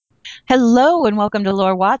Hello and welcome to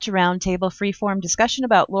Lore Watch, a roundtable freeform discussion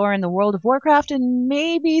about lore in the world of Warcraft and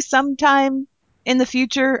maybe sometime in the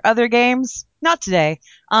future other games. Not today.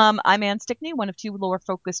 I'm Ann Stickney, one of two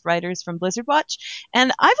lore-focused writers from Blizzard Watch,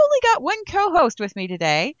 and I've only got one co-host with me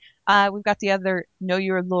today. We've got the other Know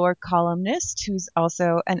Your Lore columnist, who's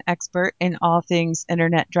also an expert in all things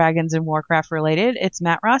internet dragons and Warcraft related. It's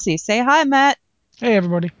Matt Rossi. Say hi, Matt. Hey,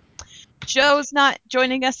 everybody. Joe's not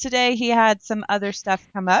joining us today. He had some other stuff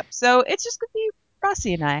come up. So it's just going to be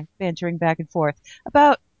Rossi and I bantering back and forth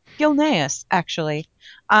about Gilneas, actually.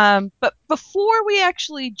 But before we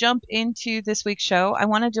actually jump into this week's show, I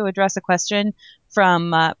wanted to address a question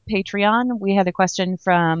from Patreon. We had a question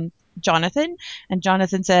from Jonathan, and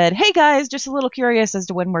Jonathan said, "Hey guys, just a little curious as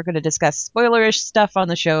to when we're going to discuss spoilerish stuff on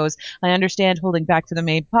the shows. I understand holding back for the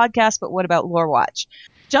main podcast, but what about Lore Watch?"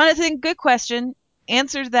 Jonathan, good question.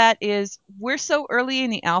 Answer to that is we're so early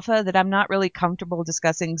in the alpha that I'm not really comfortable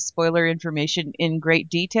discussing spoiler information in great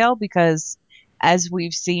detail because, as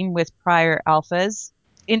we've seen with prior alphas,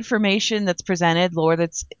 information that's presented, lore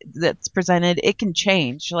that's presented, it can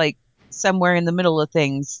change. Like somewhere in the middle of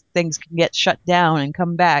things can get shut down and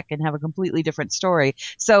come back and have a completely different story.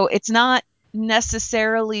 So it's not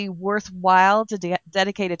necessarily worthwhile to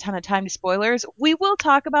dedicate a ton of time to spoilers. We will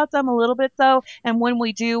talk about them a little bit though, and when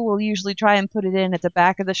we do, we'll usually try and put it in at the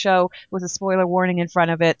back of the show with a spoiler warning in front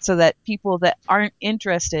of it so that people that aren't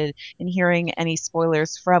interested in hearing any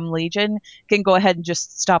spoilers from Legion can go ahead and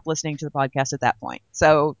just stop listening to the podcast at that point.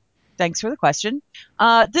 So thanks for the question.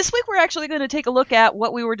 This week we're actually going to take a look at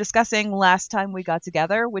what we were discussing last time we got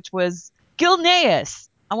together, which was Gilneas.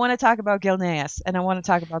 I want to talk about Gilneas, and I want to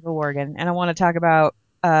talk about the Worgen, and I want to talk about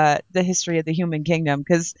the history of the human kingdom,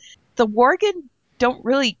 because the Worgen don't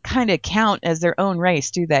really kind of count as their own race,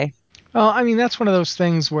 do they? Well, I mean, that's one of those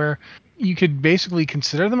things where you could basically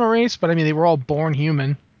consider them a race, but I mean, they were all born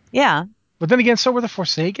human. Yeah. But then again, so were the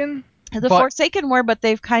Forsaken. The But Forsaken were, but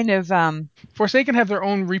they've kind of, Forsaken have their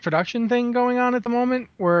own reproduction thing going on at the moment,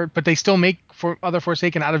 but they still make for other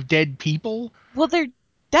Forsaken out of dead people. well, they're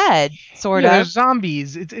dead, sort Yeah, of. there's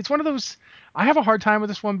zombies. It's one of those. I have a hard time with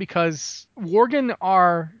this one because Worgen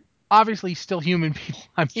are obviously still human people.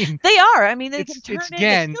 I mean, They are. I mean, they can it's turn into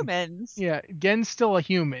Gen. humans. Yeah, Gen's still a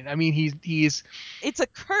human. I mean, he's It's a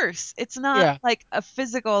curse. It's not yeah. like a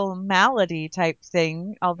physical malady type thing,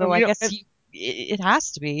 And although we I don't. guess it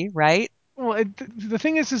has to be, right? Well, the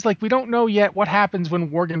thing is like we don't know yet what happens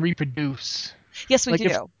when Worgen reproduce. Yes, we Like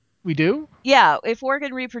if do. we do, Yeah, if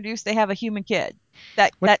Worgen reproduce, they have a human kid.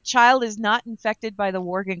 That when, that child is not infected by the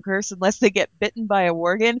Worgen curse unless they get bitten by a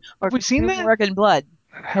Worgen or have we seen consume that? Worgen blood.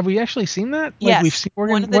 Have we actually seen that? Like we've Yes, seen Worgen.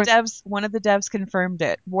 What? one of the devs confirmed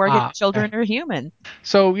it. Worgen Okay. children are human.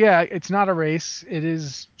 So yeah, it's not a race. It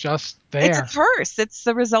is just It's a there. curse. It's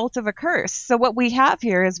the result of a curse. So what we have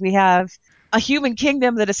here is we have a human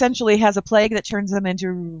kingdom that essentially has a plague that turns them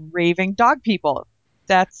into raving dog people.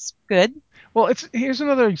 That's good. Well, it's here's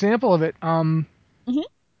another example of it. Hmm.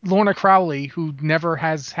 Lorna Crowley, who never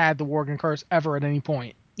has had the Worgen curse ever at any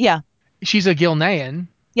point. Yeah. She's a Gilnean.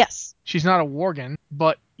 Yes. She's not a Worgen,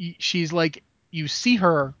 but she's like you see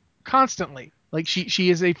her constantly. Like she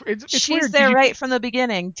is a. It's She's weird because there you right from the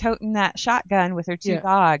beginning, toting that shotgun with her two yeah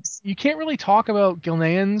dogs. you can't really talk about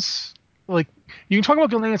Gilneans. Like you can talk about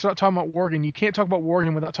Gilneans without talking about Worgen. You can't talk about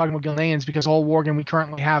Worgen without talking about Gilneans because all Worgen we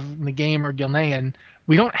currently have in the game are Gilnean.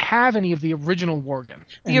 We don't have any of the original Worgen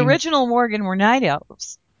The anymore. original Morgan were night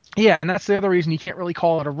elves. Yeah, and that's the other reason you can't really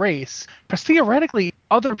call it a race. Because theoretically,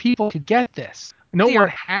 other people could get this. No one The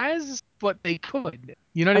has, but they could.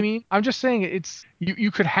 You know what I uh, mean? I'm just saying it's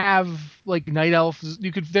you could have like night elves.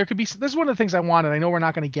 You could there could be. This is one of the things I wanted. I know we're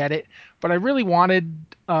not going to get it, but I really wanted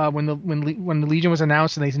when the Legion was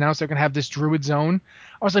announced and they announced they're going to have this Druid zone.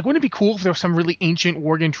 I was like, wouldn't it be cool if there was some really ancient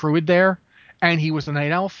Worgen Druid there, and he was a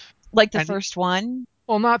night elf? like the And first one,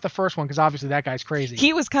 well, not the first one because obviously that guy's crazy,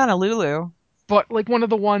 he was kind of Lulu. but like one of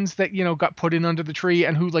the ones that got put in under the tree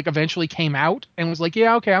and who like eventually came out and was like,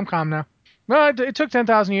 yeah, okay, I'm calm now. Well, it took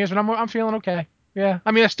 10,000 years, but I'm feeling okay. Yeah,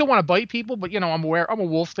 I mean, I still want to bite people, but I'm aware I'm a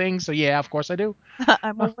wolf thing, so yeah, of course I do.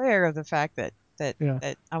 I'm aware of the fact that Yeah,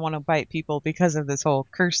 that I want to bite people because of this whole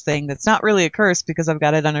curse thing. That's not really a curse because I've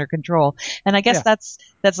got it under control. And I guess yeah,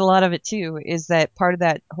 that's a lot of it too. Is that part of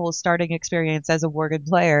that whole starting experience as a Worgen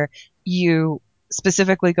player? You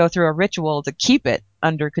specifically go through a ritual to keep it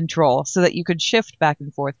under control so that you could shift back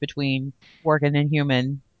and forth between Worgen and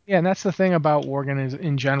human. yeah. And that's the thing about Worgen is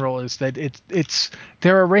in general is that it's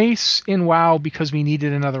they're a race in WoW because we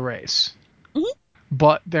needed another race, Mhm.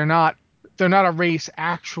 but they're not. they're not a race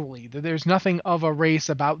actually. There's nothing of a race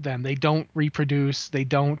about them. They don't reproduce. They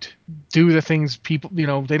don't do the things people,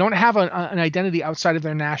 they don't have an identity outside of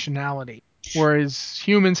their nationality. Whereas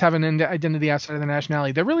humans have an identity outside of their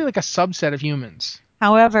nationality. They're really like a subset of humans.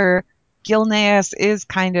 However, Gilneas is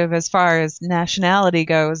kind of, as far as nationality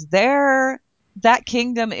goes, that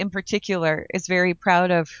kingdom in particular is very proud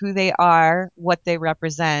of who they are, what they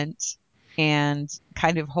represent, and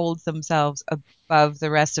kind of holds themselves above the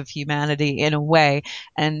rest of humanity in a way.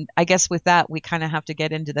 And I guess with that, we kind of have to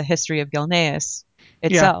get into the history of Gilneas Yeah.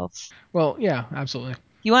 itself. Well, yeah, absolutely.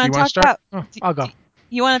 You Do want you to want to talk start? about? Oh, Do, I'll go. do,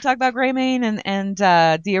 you want to talk about Greymane and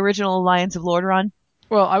the original Alliance of Lordaeron?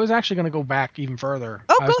 Well, I was actually going to go back even further.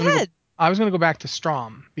 Oh, I go was going to go. ahead. I was going to go back to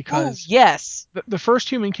Strom Oh, because yes. the first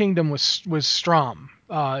human kingdom was Strom.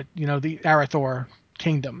 The Arathor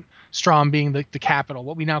kingdom. Strom being the capital,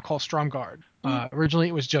 what we now call Stromgard. Mhm. Originally,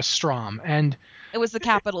 it was just Strom, and It was the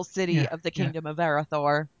capital city yeah, of the yeah, kingdom of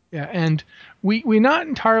Arathor. yeah, and we're not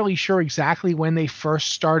entirely sure exactly when they first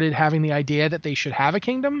started having the idea that they should have a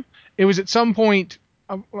kingdom. It was at some point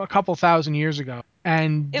a couple thousand years ago,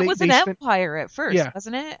 and It was an they spent empire at first, yeah.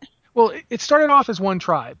 wasn't it? Well, it started off as one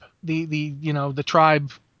tribe, the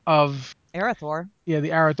tribe of Arathor. the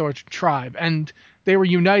Arathor tribe, and they were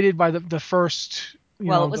united by the first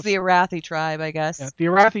Well, it was the Arathi tribe, I yeah, guess. the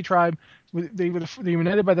Arathi tribe. They were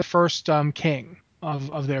united by the first king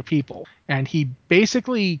of their people, and he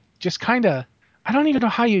basically just kind of, I don't even know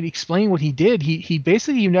how you'd explain what he did. He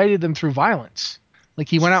basically united them through violence. Like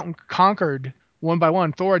he went out and conquered one by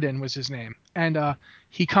one. Thoradin was his name, and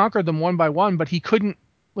he conquered them one by one, but he couldn't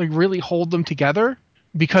like really hold them together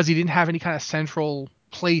because he didn't have any kind of central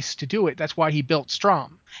place to do it. That's why he built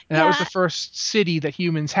Strom, and that was the Yeah, first city that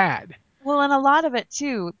humans had. well, and a lot of it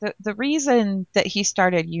too, the reason that he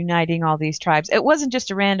started uniting all these tribes, it wasn't just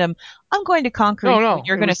a random, I'm going to conquer No, you and no,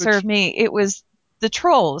 you're it going to was the serve me. It was the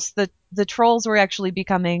trolls. The trolls were actually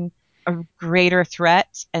becoming a greater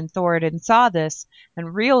threat, and Thoradin saw this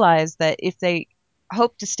and realized that if they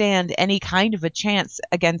hoped to stand any kind of a chance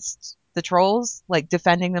against the trolls, like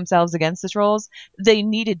defending themselves against the trolls, they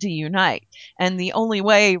needed to unite. And the only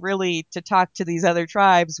way really to talk to these other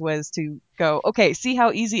tribes was to go, okay, see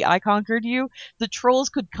how easy I conquered you? The trolls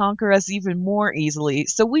could conquer us even more easily,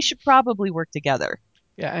 so we should probably work together.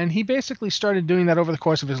 Yeah, and he basically started doing that over the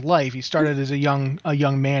course of his life. He started as a young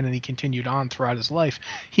man, and he continued on throughout his life.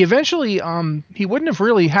 He eventually he wouldn't have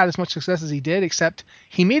really had as much success as he did, except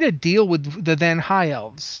he made a deal with the then High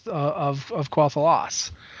Elves of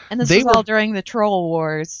Quel'Thalas. And this They was were all during the Troll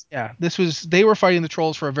Wars. yeah, they were fighting the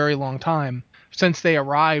trolls for a very long time since they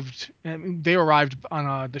arrived. I mean, they arrived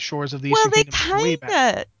on the shores of the Well, Eastern they Kingdom way back.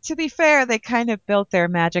 kind of, to be fair, they kind of built their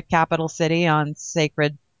magic capital city on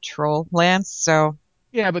sacred troll lands. So,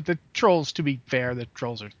 Yeah, but the trolls, to be fair, the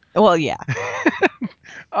trolls are well, yeah.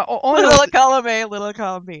 all I know is Little column A, little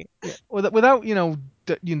column B. yeah, without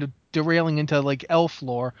derailing into like elf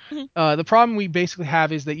lore, Mhm. the problem we basically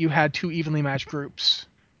have is that you had two evenly matched groups,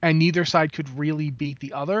 and neither side could really beat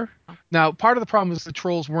the other. Now, part of the problem is the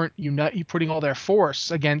trolls weren't putting all their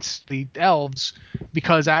force against the elves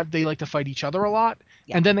because they like to fight each other a lot,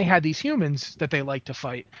 Yeah. and then they had these humans that they like to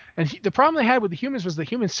fight, and the problem they had with the humans was the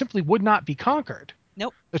humans simply would not be conquered.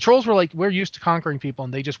 Nope. The trolls were like, we're used to conquering people,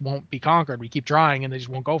 and they just won't be conquered. We keep trying, and they just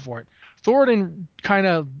won't go for it. Thoradin kind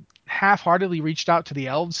of half-heartedly reached out to the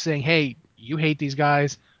elves, saying, "Hey, you hate these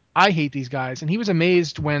guys. I hate these guys." And he was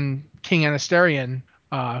amazed when King Anasterion,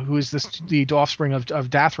 who is the offspring of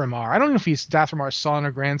Dathramar. I don't know if he's Dathramar's son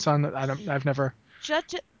or grandson. I've never.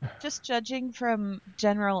 Judge, just judging from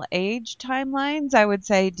general age timelines, I would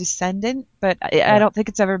say descendant, but I Yeah, don't think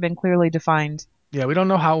it's ever been clearly defined. yeah. We don't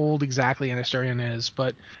know how old exactly Anasterion is,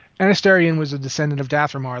 but Anasterion was a descendant of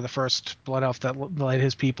Dathramar, the first blood elf that led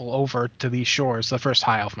his people over to these shores. The first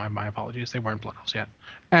high elf. My apologies. They weren't blood elves yet.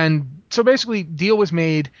 And so basically, deal was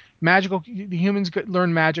made. The humans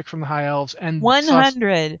learned magic from the high elves, and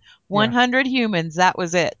 100, yeah, 100 humans, that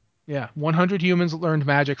was it. yeah. 100 humans learned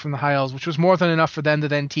magic from the high elves, which was more than enough for them to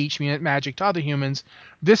then teach magic to other humans.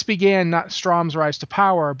 This began not Strom's rise to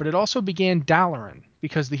power, but it also began Dalaran,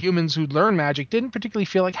 because the humans who learned magic didn't particularly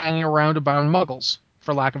feel like hanging around about muggles,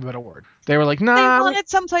 for lack of a better word. They were like, They nah, wanted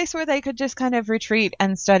some place where they could just kind of retreat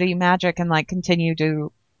and study magic and like continue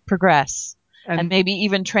to progress and and maybe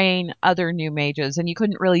even train other new mages. And you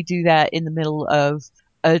couldn't really do that in the middle of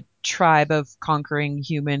a tribe of conquering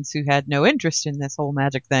humans who had no interest in this whole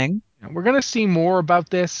magic thing. we're gonna see more about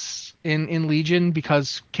this in Legion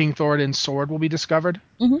because King Thoradin's sword will be discovered.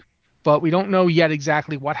 Hmm. But we don't know yet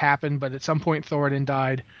exactly what happened. But at some point, Thoradin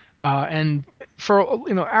died, and for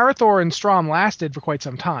Arathor and Strom lasted for quite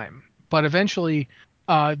some time. But eventually,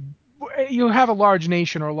 uh, you have a large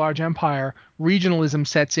nation or a large empire, regionalism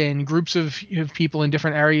sets in. Groups of people in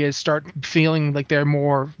different areas start feeling like they're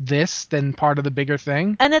more this than part of the bigger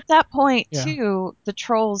thing. And at that point, Yeah, too, the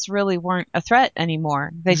trolls really weren't a threat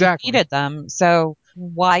anymore. They exactly. defeated them. So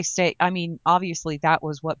why stay? I mean, obviously, that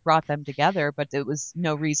was what brought them together, but it was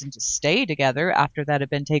no reason to stay together after that had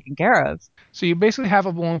been taken care of. So you basically have a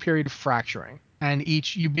long period of fracturing, and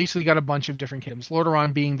each you basically got a bunch of different kingdoms.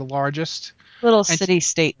 Lordaeron being the largest, Little and city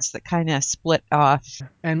states that kind of split off.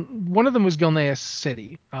 one of them was Gilneas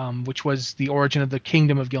City, which was the origin of the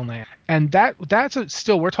kingdom of Gilneas. And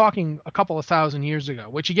still we're talking a couple of thousand years ago,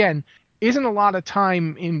 which again isn't a lot of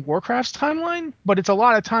time in Warcraft's timeline, but it's a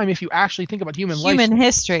lot of time if you actually think about human Human lifespan.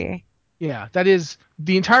 history. Yeah, that is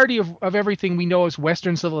the entirety of everything we know as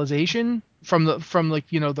Western civilization from like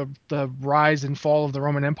the rise and fall of the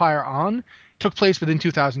Roman Empire on took place within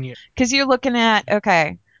 2,000 years. Because you're looking at,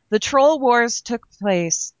 okay, the Troll Wars took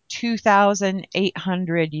place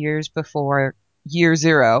 2,800 years before Year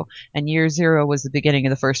Zero, and Year Zero was the beginning of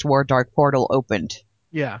the first war Dark Portal opened.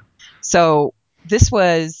 Yeah, So this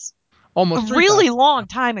was a almost really 3,000. long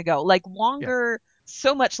time ago, like Yeah, longer,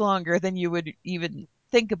 so much longer than you would even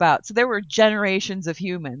think about. So there were generations of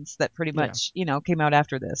humans that pretty yeah. much, came out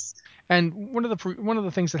after this. And one of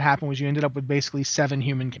the things that happened was you ended up with basically 7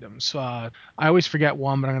 human kingdoms. I always forget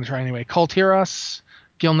one, but I'm going to try anyway. Kultiras,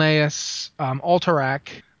 Gilneas,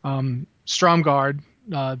 Alterac, Stromgard,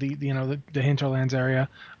 the hinterlands area,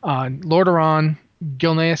 Lordaeron,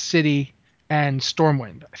 Gilneas City, and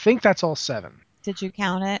Stormwind. I think that's all 7. Did you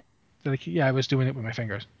count it? Yeah, I was doing it with my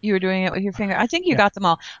fingers. You were doing it with your finger. I think you Yeah, got them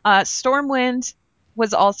all. Stormwind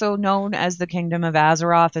was also known as the Kingdom of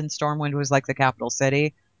Azeroth, and Stormwind was like the capital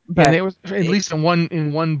city. yeah, and But it was at it, least in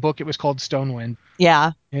one book it was called Stonewind.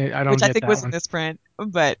 yeah, I don't which I get think that was a one. misprint.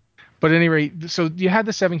 But But at any rate, so you had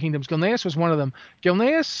the 7 kingdoms. Gilneas was one of them.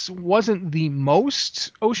 Gilneas wasn't the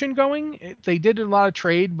most ocean going. They did a lot of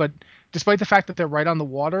trade, but despite the fact that they're right on the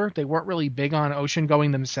water, they weren't really big on ocean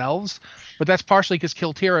going themselves. But that's partially because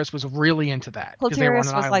Kiltiras was really into that because they were on Kultiris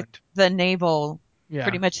an was like island. the naval,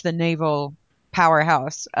 pretty Yeah. much the naval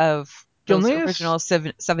powerhouse of those Gilneas, original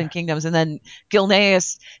seven kingdoms. And then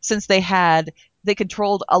Gilneas, since they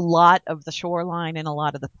controlled a lot of the shoreline and a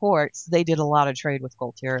lot of the ports, they did a lot of trade with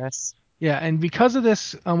Kultiris. yeah, and because of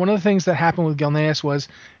this, one of the things that happened with Gilneas was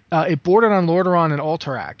it bordered on Lordaeron and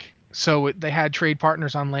Alterac. So they had trade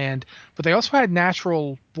partners on land, but they also had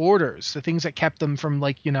natural borders, the things that kept them from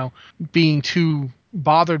being too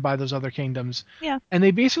bothered by those other kingdoms. Yeah, And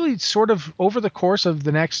they basically sort of over the course of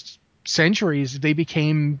the next centuries, they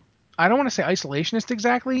became I don't want to say isolationist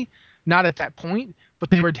exactly, not at that point, but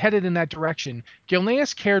they were headed in that direction.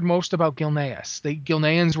 Gilneas cared most about Gilneas.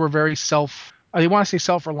 Gilneans were very they want to say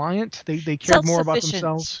self-reliant. They cared more about self-sufficient.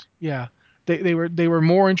 themselves. Yeah. They were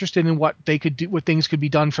more interested in what they could do, what things could be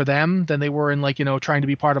done for them than they were in trying to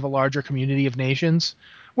be part of a larger community of nations,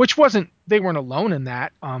 which wasn't they weren't alone in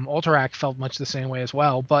that. Alterac felt much the same way as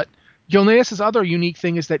well, but Gilneas' other unique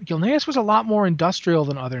thing is that Gilneas was a lot more industrial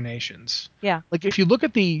than other nations. Yeah. Like if you look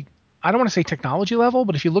at I don't want to say technology level,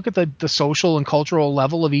 but if you look at the social and cultural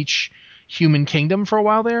level of each human kingdom for a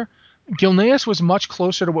while there, Gilneas was much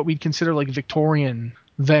closer to what we'd consider like Victorian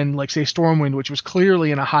than like say Stormwind, which was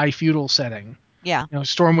clearly in a high feudal setting. Yeah.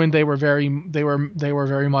 Stormwind they were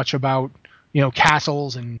very much about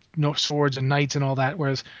castles and swords and knights and all that,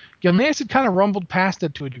 whereas Gilneas had kind of rumbled past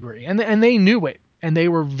it to a degree, and they knew it, and they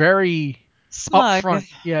were very Smug.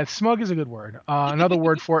 upfront. Yeah, smug is a good word. Another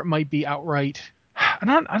word for it might be outright. I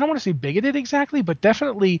don't want to say bigoted exactly, but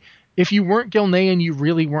definitely if you weren't Gilnean, you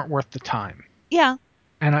really weren't worth the time. Yeah.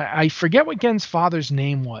 And I forget what Gen's father's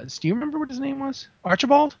name was. Do you remember what his name was?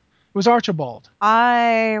 Archibald? It was Archibald.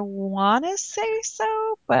 I want to say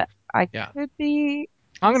so, but I Yeah. could be.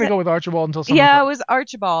 I'm Was gonna it? go with Archibald until someone Yeah, it corrects. was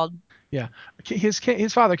Archibald. Yeah,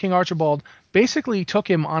 his father, King Archibald, basically took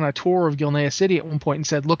him on a tour of Gilneas City at one point and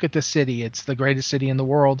said, "Look at this city. It's the greatest city in the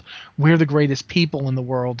world. We're the greatest people in the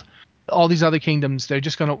world. All these other kingdoms, they're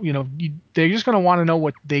just gonna, they're just gonna want to know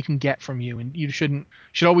what they can get from you, and you should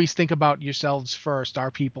always think about yourselves first,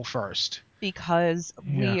 our people first." Because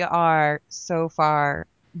Yeah,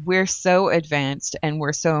 we're so advanced and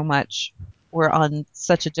we're on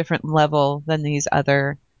such a different level than these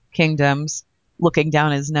other kingdoms, looking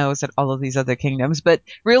down his nose at all of these other kingdoms. But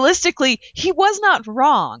realistically, he was not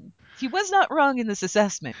wrong. He was not wrong in this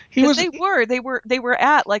assessment he because was. they were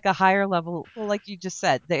at like a higher level. Well, like you just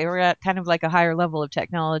said, they were at kind of like a higher level of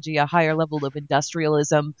technology, a higher level of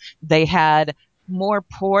industrialism. They had more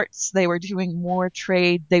ports, they were doing more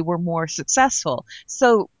trade, they were more successful.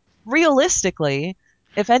 So realistically,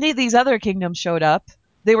 if any of these other kingdoms showed up,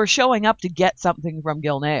 They were showing up to get something from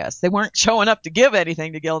Gilneas. They weren't showing up to give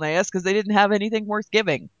anything to Gilneas because they didn't have anything worth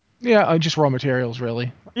giving. Yeah, just raw materials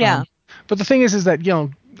really. Yeah, But the thing is that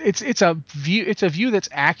it's a view that's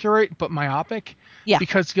accurate but myopic, yeah.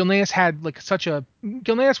 because Gilneas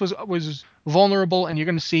was vulnerable, and you're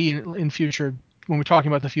going to see in future, when we're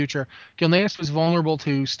talking about the future, Gilneas was vulnerable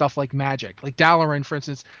to stuff like magic, like Dalaran, for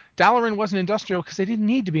instance. Dalaran wasn't industrial because they didn't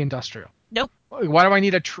need to be industrial. Nope. Why do I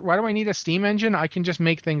need a steam engine? I can just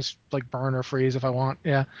make things like burn or freeze if I want.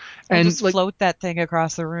 Yeah, We'll and just like float that thing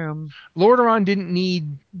across the room. Lordaeron didn't need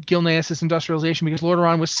Gilneas' industrialization because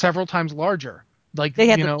Lordaeron was several times larger. Like, They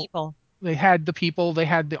had the people. they had the people, they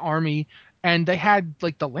had the army, and they had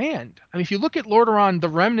like the land. I mean, if you look at Lordaeron, the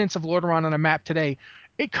remnants of Lordaeron on a map today,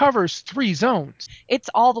 it covers 3 zones. It's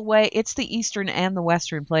all the way. It's the eastern and the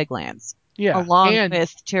western plaguelands, Yeah, along and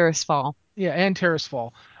with Tirisfal.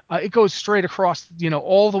 Terrasfall. It goes straight across,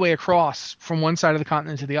 all the way across from one side of the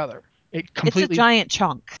continent to the other. It It's a completely, giant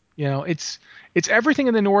chunk. it's everything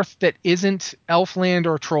in the north that isn't Elfland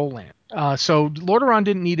or Trollland. So Lordaeron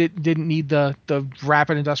didn't need the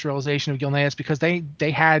rapid industrialization of Gilneas because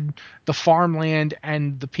they had the farmland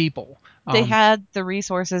and the people. They had the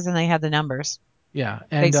resources and they had the numbers, Yeah,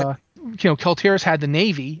 and basically. Keltiris had the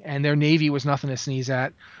navy, and their navy was nothing to sneeze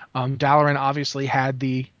at. Dalaran obviously had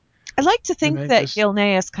I like to the think that Memphis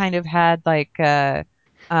Gilneas kind of had like,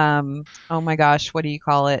 oh my gosh, what do you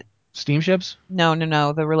call it? steamships, No, no,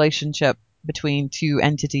 no, the relationship between two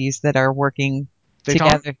entities that are working detente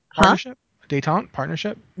together. Huh? partnership, detente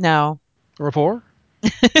partnership, No, rapport.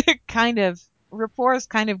 kind of. Rapport is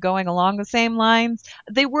kind of going along the same lines.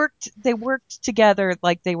 They worked together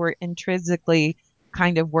like they were intrinsically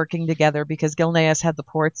kind of working together because Gilneas had the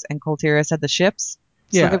ports and Coltiris had the ships.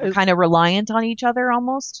 So they were Yeah, kind of reliant on each other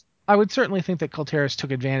almost. I would certainly think that Colteris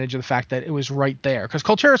took advantage of the fact that it was right there, because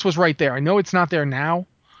Colteris was right there. I know it's not there now,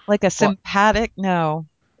 Like a but sympathetic, no.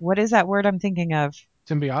 What is that word I'm thinking of?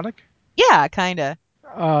 symbiotic. Yeah, kind of.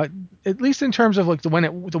 Uh, at least in terms of like the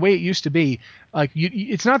way it used to be, like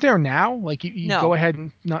it's not there now. Like you go No. ahead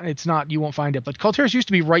and not, it's not, you won't find it. But Colteris used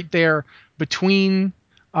to be right there between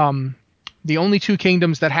um, the only two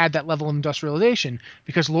kingdoms that had that level of industrialization,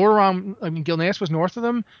 because Lordaeron, I mean, Gilneas was north of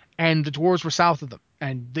them, and the dwarves were south of them,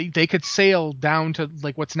 and they could sail down to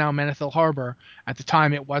like what's now Menethil Harbor. At the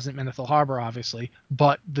time, it wasn't Menethil Harbor, obviously,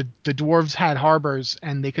 but the dwarves had harbors,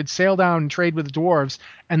 and they could sail down and trade with the dwarves,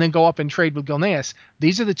 and then go up and trade with Gilneas.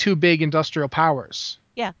 These are the two big industrial powers.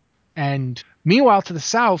 Yeah. And meanwhile, to the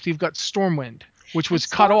south, you've got Stormwind, which And was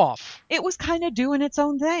cut Storm, off. it was kind of doing its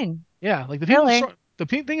own thing. Yeah, like Really.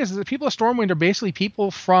 thing is the people of Stormwind are basically people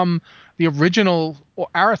from the original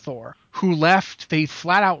Arathor who left. They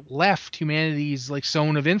flat out left humanity's like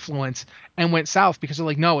zone of influence and went south because they're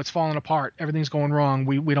like, no, it's falling apart. Everything's going wrong.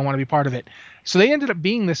 We don't want to be part of it. So they ended up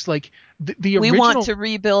being this like the We want original. to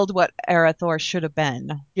rebuild what Arathor should have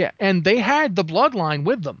been. Yeah, and they had the bloodline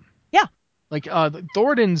with them. Yeah. Like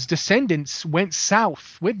Thoradin's descendants went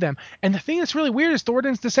south with them. And the thing that's really weird is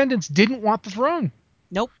Thoradin's descendants didn't want the throne.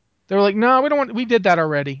 Nope. They were like, no, we don't want. We did that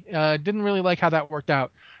already. Didn't really like how that worked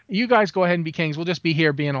out. You guys go ahead and be kings. We'll just be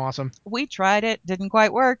here being awesome. We tried it, didn't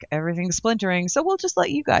quite work. Everything's splintering, so we'll just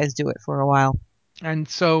let you guys do it for a while. And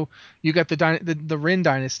so you got the Rin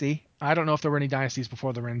dynasty. I don't know if there were any dynasties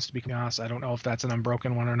before the Rins, to be honest. I don't know if that's an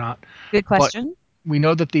unbroken one or not. Good But question. we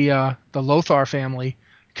know that the Lothar family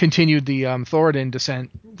continued the Thoradin descent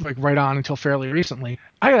like right on until fairly recently.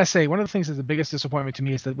 I gotta say, one of the things that's the biggest disappointment to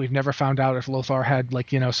me is that we've never found out if Lothar had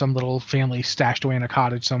like some little family stashed away in a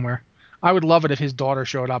cottage somewhere. I would love it if his daughter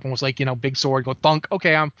showed up and was like, big sword, go thunk.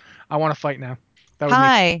 Okay, I want to fight now. That would make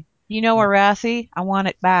Hi, you know yeah, Arathi? I want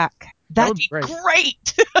it back. that That'd would be be great.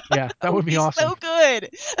 great. Yeah, That that would would be be awesome. so good.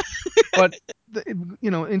 But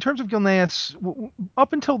in terms of Gilneas,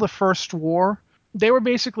 up until the first war, they were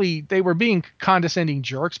being condescending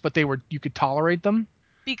jerks, but you could tolerate them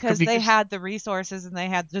Because they because had the resources and they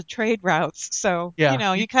had the trade routes. So,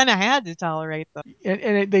 yeah, you kind of had to tolerate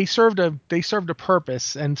them. they served a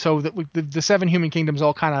purpose, and so that the seven human kingdoms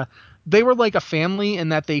all kind of, they were like a family in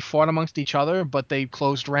that they fought amongst each other, but they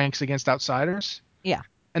closed ranks against outsiders. Yeah.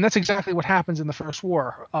 And that's exactly what happens in the first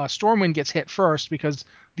war. Stormwind gets hit first because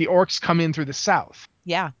the orcs come in through the south.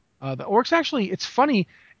 Yeah. The orcs actually, it's funny,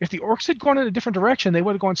 if the orcs had gone in a different direction, they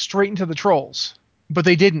would have gone straight into the trolls. But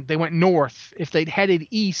they didn't. They went north. If they'd headed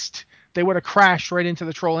east, they would have crashed right into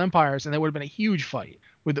the troll empires, and there would have been a huge fight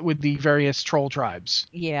with the various troll tribes.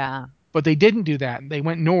 Yeah. But they didn't do that. They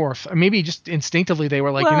went north. Or maybe just instinctively they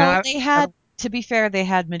were like, Well, I don't, to be fair, they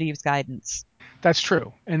had Medivh's guidance. that's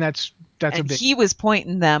true, and that's a And big. he was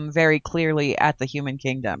pointing them very clearly at the human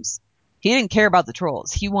kingdoms. He didn't care about the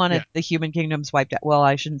trolls. He Yeah. wanted the human kingdoms wiped out. Well,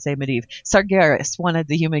 I shouldn't say Medivh. Sargeras wanted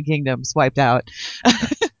the human kingdoms wiped out. Yeah.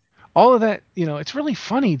 All of that, it's really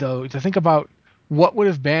funny though to think about what would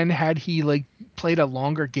have been had he like played a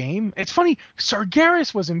longer game. It's funny,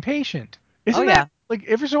 Sargeras was impatient. Oh Isn't that yeah, like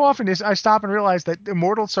every so often is I stop and realize that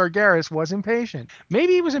immortal Sargeras was impatient.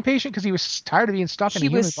 Maybe he was impatient because he was tired of being stuck in a he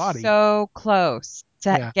was human body. so close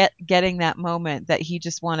to Yeah. getting that moment that he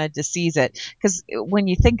just wanted to seize it. Because when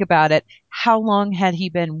you think about it, how long had he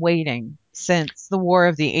been waiting since the War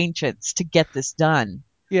of the Ancients to get this done?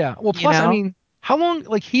 Yeah. Well, You plus, I know? mean, how long?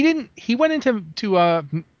 Like he went into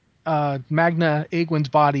Magna Aegwin's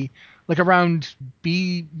body like around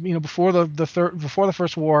before the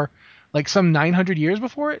first war, like some 900 years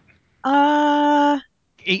before it. Uh,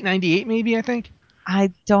 898 maybe, I think.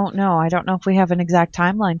 I don't know. I don't know if we have an exact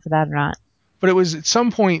timeline for that or not. But it was at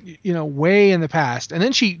some point, way in the past. And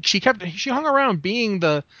then she hung around being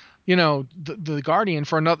the guardian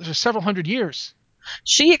for another several hundred years.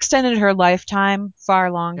 She extended her lifetime far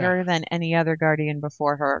Yeah. longer than any other guardian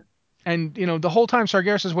before her. And the whole time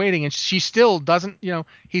Sargeras is waiting, and she still doesn't.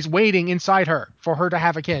 He's waiting inside her for her to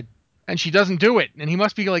have a kid, and she doesn't do it. And he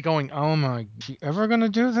must be like going, "Oh my, is she ever gonna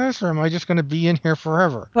do this, or am I just gonna be in here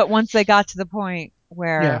forever?" But once they got to the point Yeah.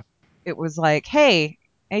 where it was like, hey,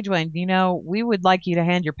 Adwin, we would like you to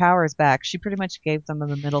hand your powers back, she pretty much gave them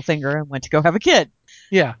the middle finger and went to go have a kid.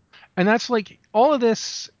 Yeah. And that's like all of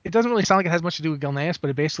this. It doesn't really sound like it has much to do with Gilneas, but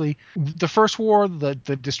it basically the first war, the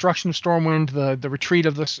destruction of Stormwind, the retreat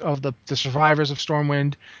of the survivors of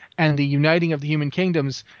Stormwind, and the uniting of the human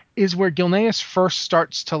kingdoms is where Gilneas first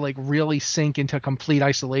starts to like really sink into complete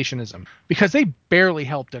isolationism because they barely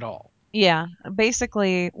helped at all. Yeah,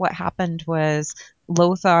 basically what happened was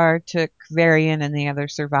Lothar took Varian and the other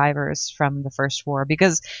survivors from the First War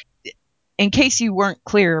because, in case you weren't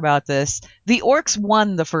clear about this, the orcs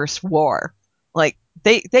won the First War. Like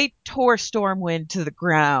they tore Stormwind to the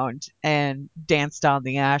ground and danced on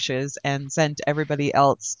the ashes and sent everybody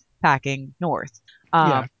else packing north.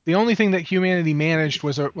 Yeah. Um, The only thing that humanity managed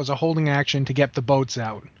was a holding action to get the boats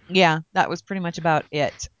out. yeah, that was pretty much about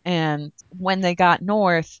it. And when they got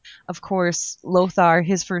north, of course, Lothar,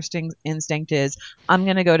 his first instinct is, I'm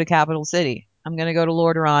going to go to Capital City. I'm going to go to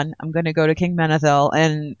Lordaeron. I'm going to go to King Menethil,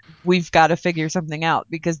 and we've got to figure something out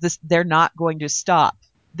because they're not going to stop.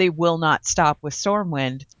 They will not stop with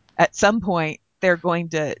Stormwind. At some point, they're going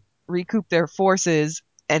to recoup their forces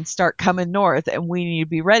and start coming north, and we need to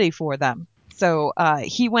be ready for them. So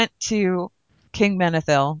he went to King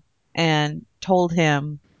Menethil and told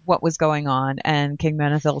him what was going on. And King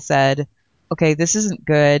Menethil said, okay, this isn't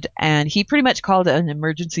good. And he pretty much called it an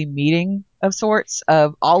emergency meeting of sorts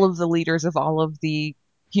of all of the leaders of all of the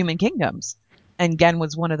human kingdoms. And Gen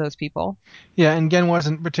was one of those people. Yeah, and Gen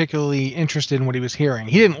wasn't particularly interested in what he was hearing.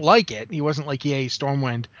 He didn't like it. He wasn't like, "Yay,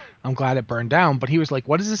 Stormwind! I'm glad it burned down." But he was like,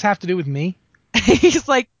 "What does this have to do with me?" He's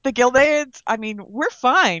like, the Gildanians, I mean, we're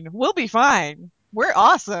fine. We'll be fine. We're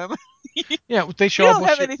awesome. Yeah, they We show up. don't We'll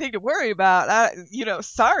have shoot. anything to worry about.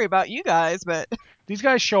 Sorry about you guys, but These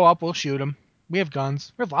guys show up. We'll shoot them. We have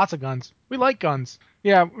guns. We have lots of guns. We like guns.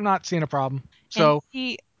 Yeah, we're not seeing a problem. and So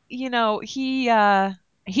he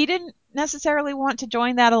he didn't necessarily want to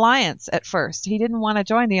join that alliance at first. He didn't want to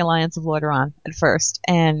join the Alliance of Lordaeron at first,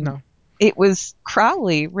 and no. it was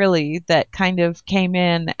Crowley really that kind of came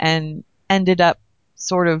in and ended up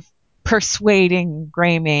sort of persuading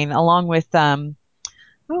Greymane along with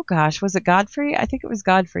oh gosh, was it Godfrey? I think it was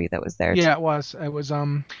Godfrey that was there too. Yeah, it was. It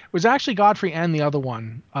was actually Godfrey and the other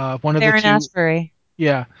one. One of the Baron two. Ashbury.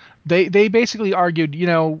 Yeah, they basically argued,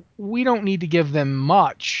 we don't need to give them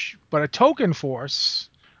much, but a token force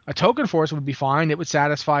would be fine. It would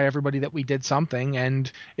satisfy everybody that we did something,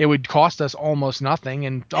 and it would cost us almost nothing.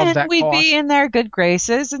 And of And that we'd be cost, in their good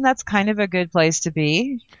graces, and that's kind of a good place to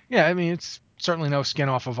be. yeah, I mean, it's certainly no skin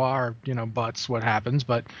off of our, butts what happens.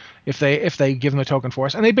 But if they give them a token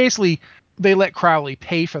force, and they let Crowley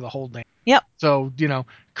pay for the whole thing. Yep. So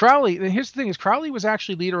Crowley. And here's the thing: is Crowley was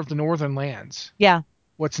actually leader of the Northern Lands, Yeah.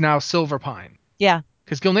 what's now Silverpine. Yeah.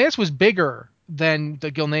 Because Gilneas was bigger than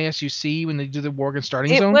the Gilneas you see when they do the Worgen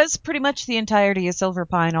starting It zone. was pretty much the entirety of Silver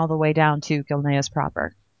Pine all the way down to Gilneas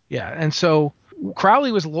proper. Yeah, and so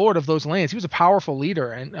Crowley was lord of those lands. He was a powerful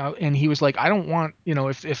leader, and he was like, I don't want,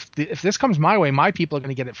 if this comes my way, my people are going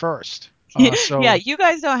to get it first. Yeah, So you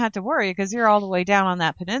guys don't have to worry because you're all the way down on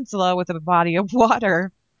that peninsula with a body of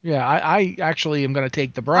water. yeah, I actually am going to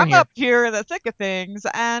take the brunt I'm here. up here in the thick of things,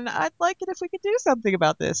 and I'd like it if we could do something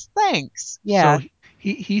about this. Thanks. So Yeah.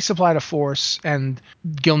 he supplied a force, and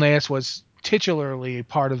Gilneas was titularly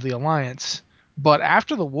part of the alliance. But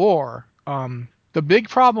after the war, the big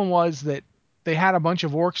problem was that they had a bunch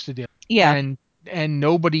of orcs to deal. Yeah. and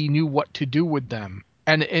nobody knew what to do with them,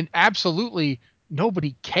 and absolutely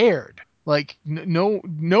nobody cared. Like no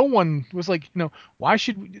one was like, why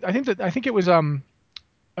should we, I think it was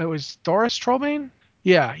Thoris Trollbane.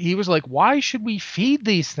 Yeah, he was like, why should we feed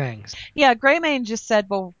these things? Yeah, Greymane just said,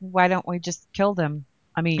 well, why don't we just kill them?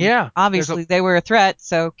 I mean, Yeah, there's a obviously they were a threat,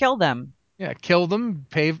 so kill them. yeah, kill them,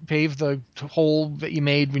 pave the hole that you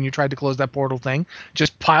made when you tried to close that portal thing.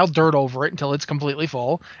 Just pile dirt over it until it's completely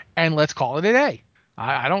full, and let's call it a day.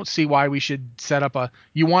 I don't see why we should set up a.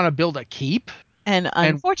 You want to build a keep And and watch it?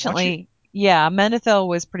 unfortunately, yeah, Menethil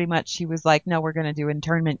was pretty much, he was like, no, we're going to do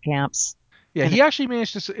internment camps. Yeah, And he actually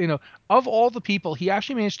managed to, of all the people, he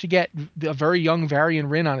actually managed to get a very young Varian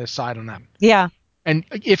Rin on his side on that. yeah, And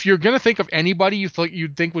if you're gonna think of anybody you thought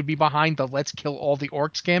you'd think would be behind the "Let's kill all the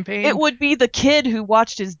orcs" it campaign, would be the kid who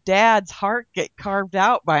watched his dad's heart get carved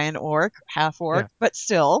out by an orc, half yeah. orc, but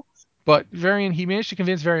still. But Varian, he managed to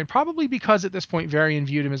convince Varian, probably because at this point Varian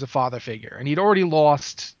viewed him as a father figure, and he'd already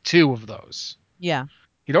lost two of those. Yeah.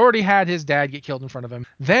 He'd already had his dad get killed in front of him.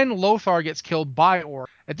 Then Lothar gets killed by Orc.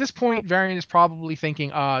 At this point, Varian is probably thinking,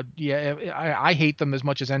 yeah, I hate them as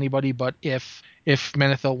much as anybody, but if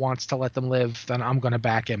Menethil wants to let them live, then I'm gonna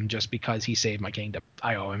back him just because he saved my kingdom.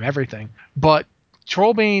 I owe him everything." But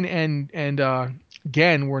Trollbane and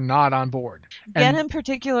Gen were not on board. Gen And in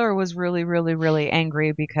particular was really, really, really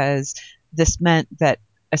angry because this meant that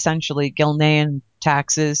essentially Gilnean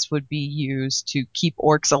taxes would be used to keep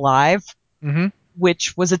orcs alive, mhm.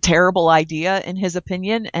 which was a terrible idea in his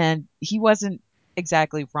opinion, and he wasn't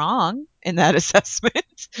exactly wrong in that assessment.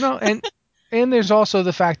 No, and there's also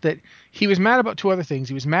the fact that he was mad about two other things.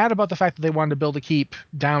 He was mad about the fact that they wanted to build a keep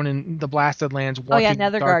down in the Blasted Lands, Oh yeah, walking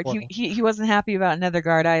Dark Netherguard. He, Portal. he he wasn't happy about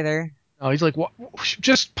Netherguard either. No, he's like, what?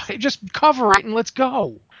 Just cover it and let's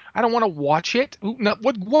go. I don't want to watch it. No,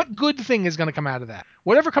 what good thing is going to come out of that?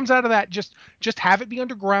 Whatever comes out of that, just have it be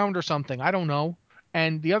underground or something. I don't know.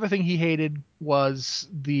 And the other thing he hated was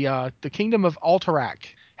the kingdom of Alterac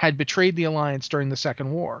had betrayed the alliance during the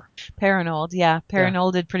Second War. Paranold, yeah, Yeah.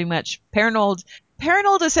 Paranold did pretty much. Paranold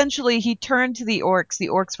essentially he turned to the orcs. The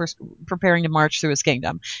orcs were preparing to march through his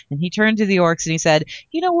kingdom, and he turned to the orcs and he said,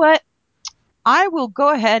 "You know what? I will go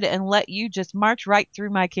ahead and let you just march right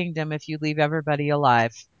through my kingdom if you leave everybody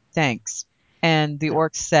alive. Thanks." And the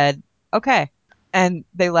orcs said, "Okay." And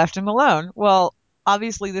they left him alone. Well,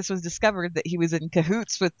 obviously, this was discovered that he was in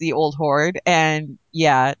cahoots with the old horde, and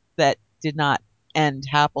yeah, that did not end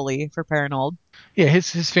happily for Paranold. Yeah,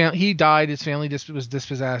 his family, he died. His family was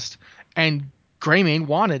dispossessed, and Greymane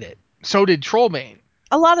wanted it. So did Trollbane.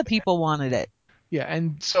 A lot of people wanted it. Yeah,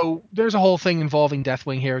 and so there's a whole thing involving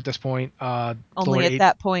Deathwing here at this point. Only Lord at Eight,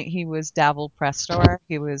 that point, he was Davil Prestor.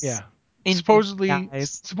 He was yeah, in supposedly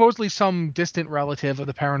disguise. supposedly some distant relative of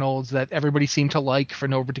the Paranolds that everybody seemed to like for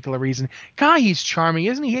no particular reason. Guy, he's charming,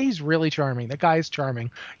 isn't he? He's really charming. That guy is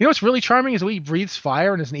charming. You know what's really charming is the way he breathes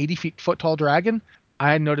fire and is an 80 foot tall dragon. I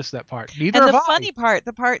hadn't noticed that part. Neither And the have I. funny part,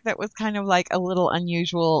 the part that was kind of like a little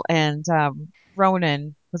unusual, and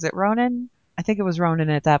Ronan, was it Ronan? I think it was Ronan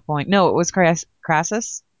at that point. No, it was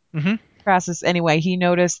Crassus. Hmm. Crassus. Anyway, he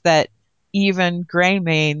noticed that even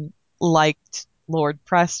Greymane liked Lord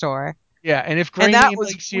Prestor. Yeah, and if And that Greymane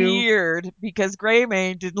was likes you, weird because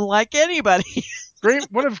Greymane didn't like anybody.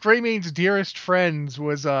 One of Greymane's dearest friends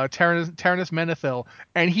was Taranis Menethil,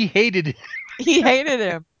 and he hated it. He hated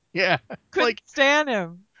him, Yeah, couldn't like stand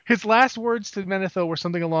him. his last words to Menethil were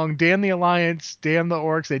something along, "Damn the Alliance, damn the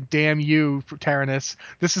orcs, and damn you, Taranis.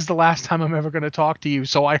 This is the last time I'm ever going to talk to you,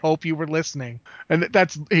 so I hope you were listening." And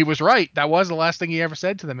he was right. That was the last thing he ever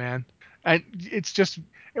said to the man. And it's just,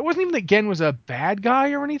 it wasn't even that Gen was a bad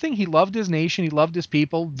guy or anything. He loved his nation, he loved his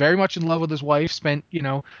people, very much in love with his wife, spent,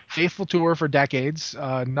 faithful to her for decades.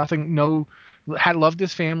 Nothing, no, had loved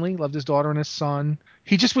his family, loved his daughter and his son.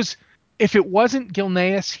 He just was, if it wasn't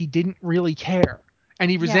Gilneas, he didn't really care,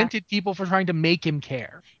 and he Yeah. resented people for trying to make him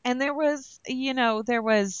care. And there was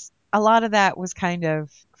a lot of that was kind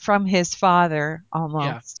of from his father Yeah.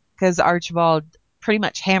 almost, because Archibald pretty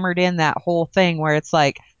much hammered in that whole thing where it's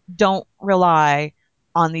like, don't rely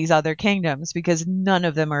on these other kingdoms because none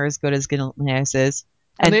of them are as good as Gilneas is,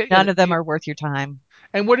 And and they, none of them are worth your time.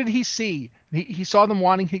 and what did he see? He saw them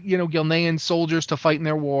wanting, Gilnean soldiers to fight in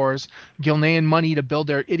their wars, Gilnean money to build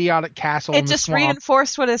their idiotic castle It in the just swamp.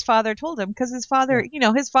 reinforced what his father told him because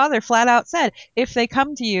Yeah. his father flat out said, if they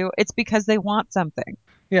come to you, it's because they want something.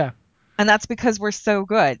 Yeah. And that's because we're so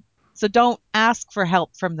good. So don't ask for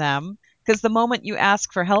help from them because the moment you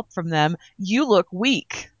ask for help from them, you look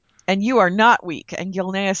weak. And you are not weak. And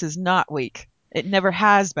Gilneas is not weak. It never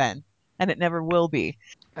has been. And it never will be.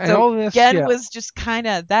 And So all this, Gen yeah. was just kind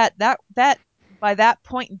of that by that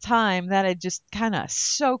point in time, that had just kind of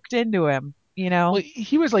soaked into him, you know? Well,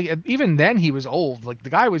 he was like, even then he was old. Like the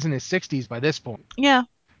guy was in his 60s by this point. Yeah,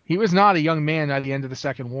 He was not a young man at the end of the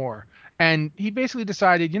Second War. And he basically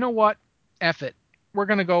decided, you know what? F it. We're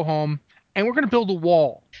going to go home and we're going to build a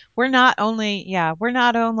wall. we're not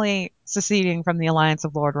only seceding from the alliance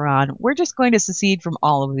of Lordaeron, we're just going to secede from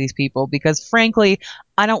all of these people because frankly,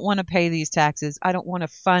 I don't want to pay these taxes. I don't want to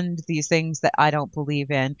fund these things that I don't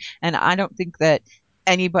believe in, and I don't think that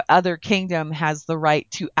any other kingdom has the right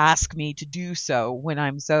to ask me to do so when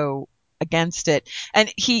I'm so against it.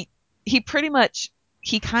 And he pretty much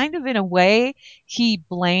he kind of in a way he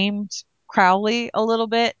blamed Crowley a little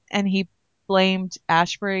bit and he blamed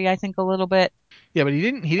Ashbury I think a little bit Yeah, but he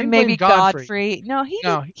and didn't blame maybe Godfrey. Godfrey. No, he did.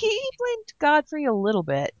 No, He blamed Godfrey a little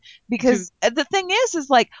bit see, because the thing is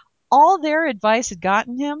like all their advice had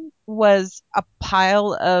gotten him was a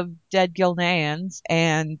pile of dead Gilneans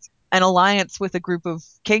and an alliance with a group of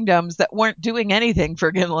kingdoms that weren't doing anything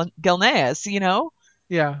for Gilneas. You know?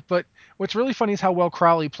 yeah, but what's really funny is how well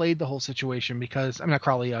Crowley played the whole situation because I'm not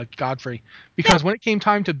Crowley, Godfrey. Yeah. Because when it came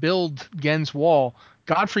time to build Gen's wall,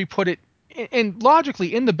 Godfrey put it and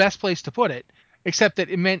logically in the best place to put it, except that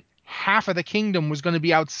it meant half of the kingdom was going to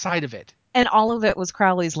be outside of it. And all of it was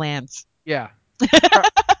Crowley's lands. Yeah.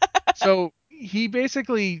 So he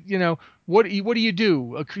basically, what do you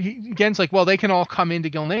do? Gen's like, well, they can all come into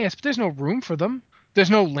Gilneas, but there's no room for them. There's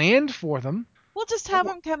no land for them. We'll just have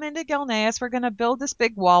them come into Gilneas. We're going to build this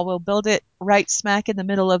big wall. We'll build it right smack in the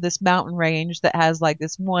middle of this mountain range that has like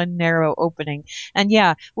this one narrow opening. And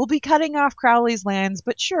yeah, we'll be cutting off Crowley's lands,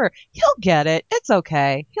 but sure, he'll get it. It's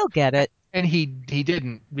okay. He'll get it. And he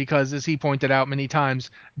didn't because, as he pointed out many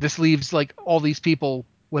times, this leaves like all these people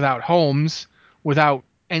without homes, without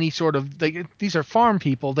any sort of these are farm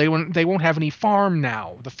people. They won't have any farm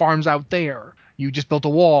now. The farm's out there. You just built a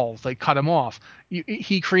wall. They cut them off.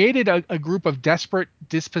 He created a group of desperate,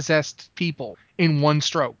 dispossessed people in one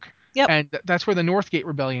stroke, Yep. and that's where the Northgate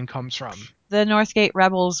Rebellion comes from. The Northgate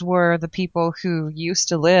rebels were the people who used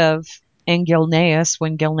to live in Gilneas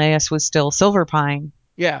when Gilneas was still Silverpine.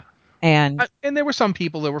 Yeah, And and there were some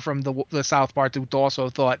people that were from the South part who also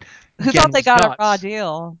thought who thought Gen they was got a raw nuts.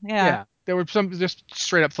 deal. Yeah. Yeah, there were some just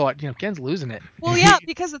straight up thought, Gen's losing it. Well, yeah,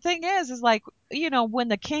 because the thing is like, when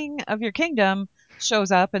the king of your kingdom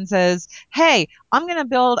shows up and says, "Hey, I'm going to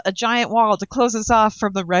build a giant wall to close us off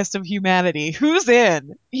from the rest of humanity." Who's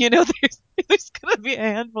in? There's going to be a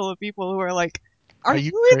handful of people who are like, "Are Are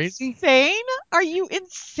you you crazy? insane? Are you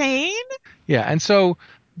insane?" Yeah, and so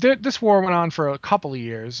this war went on for a couple of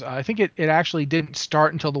years. I think it actually didn't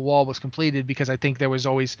start until the wall was completed because I think there was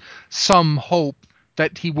always some hope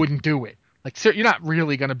that he wouldn't do it. Like, sir, you're not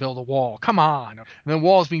really going to build a wall. Come on. And the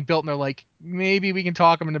wall's being built, and they're like, maybe we can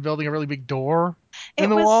talk him into building a really big door in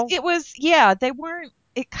the wall. Yeah, they weren't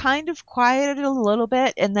it kind of quieted a little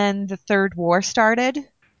bit and then the third war started.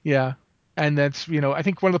 Yeah, and that's I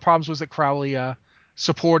think one of the problems was that Crowley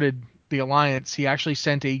supported the alliance. He actually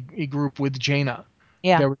sent a group with Jaina.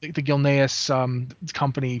 Yeah. The Gilneas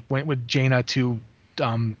company went with Jaina to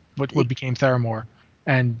what became Theramore,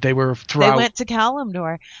 and they were They throughout. went to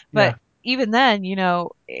Kalimdor, but Yeah, even then,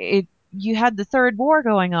 you had the third war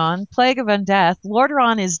going on, Plague of Undeath.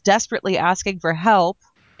 Lordaeron is desperately asking for help,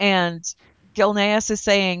 and Gilneas is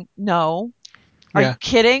saying, "No, are yeah, you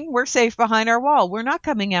kidding? We're safe behind our wall. We're not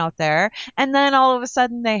coming out there." And then all of a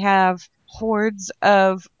sudden, they have hordes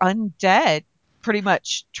of undead, pretty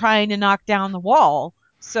much trying to knock down the wall.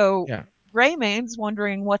 So yeah, Greymane's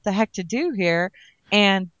wondering what the heck to do here,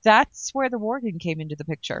 and that's where the Worgen came into the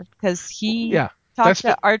picture because he yeah. talked That's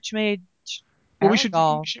to Archmage well.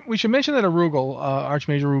 Aragol. We should mention that Arugel,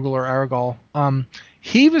 Archmage Arugel or Aragol,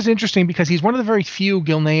 he was interesting because he's one of the very few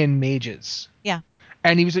Gilnean mages. Yeah,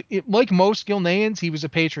 And like most Gilneans, he was a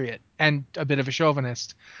patriot and a bit of a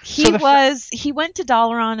chauvinist. So he was. He went to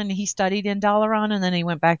Dalaran and he studied in Dalaran, and then he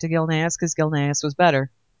went back to Gilneas because Gilneas was better.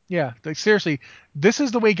 yeah, like seriously, this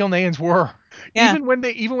is the way Gilneans were. Yeah. Even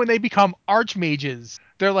when they become archmages,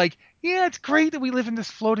 they're like, yeah, it's great that we live in this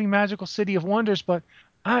floating magical city of wonders, but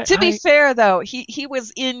To be I fair, though, he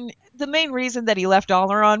was in the main reason that he left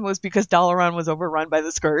Dalaran was because Dalaran was overrun by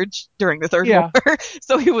the Scourge during the Third War. yeah,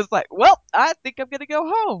 So he was like, "Well, I think I'm gonna go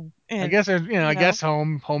home." I And guess I you know, guess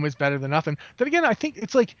home is better than nothing. Then again, I think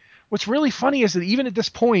it's like what's really funny is that even at this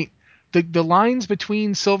point, the lines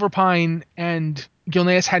between Silverpine and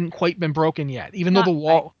Gilneas hadn't quite been broken yet. Even though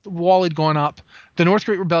not quite, the wall had gone up, the North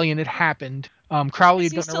Great Rebellion had happened. Crowley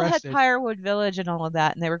because had you gotten still had arrested. Firewood Village and all of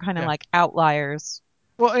that, and they were kind of Yeah. like outliers.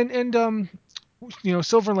 Well, and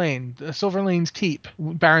Silver Lane, Silver Lane's keep,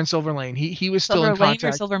 Baron Silverlane. He was still in Silver Lane or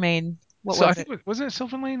contact. Silvermane? What So I was think it? wasn't it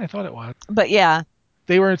Sylvan Lane? I thought it was. But yeah,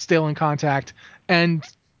 They were still in contact, and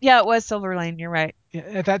yeah, it was Silver Lane. You're right.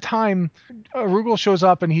 at that time, Rugal shows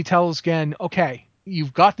up and he tells Gen, "Okay,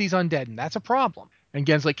 you've got these undead, and that's a problem." And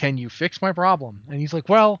Gen's like, "Can you fix my problem?" And he's like,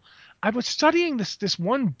 "Well, I was studying this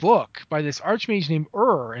one book by this archmage named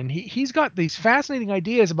and he's got these fascinating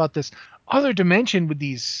ideas about this other dimension with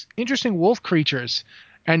these interesting wolf creatures."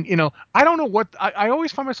 And I don't know I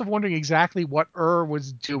always find myself wondering exactly what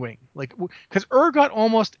was doing, like because got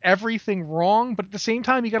almost everything wrong, but at the same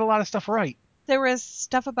time he got a lot of stuff right. There was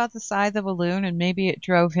stuff about the size of a loon, and maybe it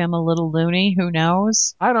drove him a little loony. Who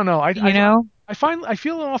knows? I don't know. You know, I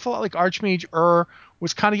feel an awful lot like Archmage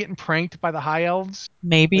was kind of getting pranked by the High Elves, like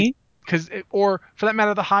maybe. or for that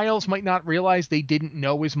matter, the High Elves might not realize they didn't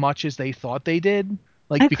know as much as they thought they did,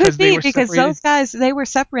 like It could because they be were because separated. those guys, they were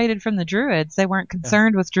separated from the Druids. They weren't Yeah.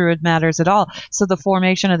 concerned with Druid matters at all. So the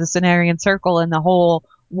formation of the Cenarian Circle and the whole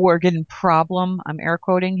Worgen problem, I'm air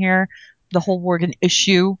quoting here, the whole Worgen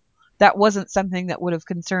issue, that wasn't something that would have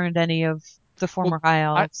concerned any of the Well, former High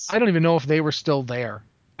I Elves. don't even know if they were still there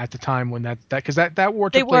at the time when that because that war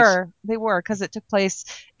They took place. were. They were, because it took place.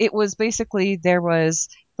 It was basically there was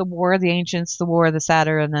the War of the Ancients, the War of the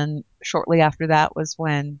Satyr, and then shortly after that was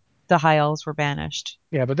when the High Elves were banished.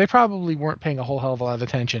 Yeah, but they probably weren't paying a whole hell of a lot of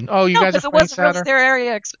attention. Oh, you No, guys are because it fighting wasn't really Satyr. their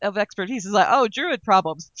area of expertise. It's like, oh, Druid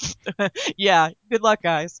problems. Yeah, good luck,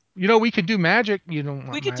 guys. We could do magic. You don't We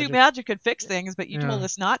want could do magic. magic and fix things, but you Yeah, told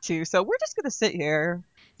us not to. So we're just going to sit here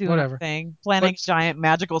doing our whatever. thing, planning But a giant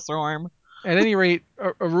magical storm. at any rate,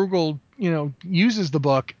 Arugel, uses the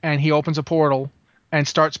book and he opens a portal and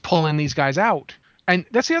starts pulling these guys out. And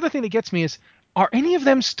that's the other thing that gets me is, are any of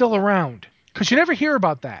them still around? Because you never hear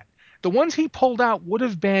about that. The ones he pulled out would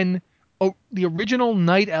have been the original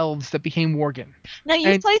night elves that became Worgen. Now you've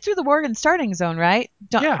And played through the Worgen starting zone, right?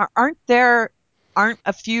 yeah, Aren't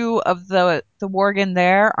a few of the Worgen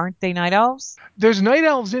there? Aren't they night elves? there's night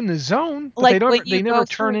elves in the zone, but Like when they you never go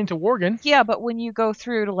turn through, into Worgen. yeah, but when you go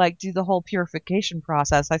through to like do the whole purification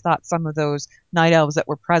process, I thought some of those night elves that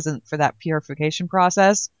were present for that purification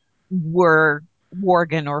process were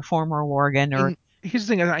Worgen or former Worgen or, And here's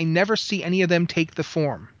the thing: I never see any of them take the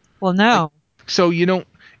form. well, Like, no. so you don't,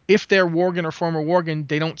 if they're Worgen or former Worgen,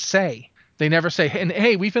 they don't say. They never say, and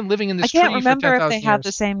hey, we've been living in I this can't tree for remember if they 10,000 have the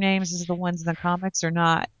years. same names as the ones in the comics or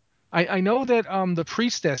not. I know that the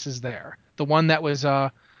priestess is there, the one that was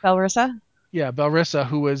Belrissa? yeah, Belrissa,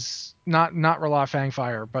 who was not Ralar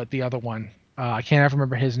Fangfire, but the other one. I can't ever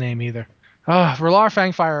remember his name either. Ralar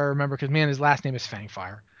Fangfire I remember because man, his last name is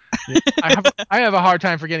Fangfire. Yeah, I have a hard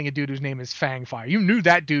time forgetting a dude whose name is Fangfire. You knew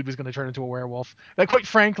that dude was going to turn into a werewolf. Like quite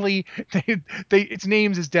frankly, its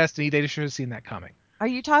name's is destiny. They just should have seen that coming. Are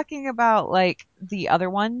you talking about like the other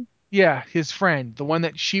one? Yeah, his friend, the one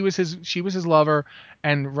that she was his lover,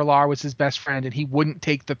 and Ralar was his best friend, and he wouldn't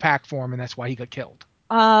take the pack form, and that's why he got killed.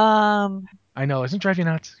 Um, I know, isn't it drive you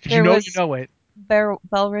nuts? Because there you was know it.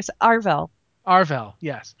 Belrissa, Arvel. Arvel,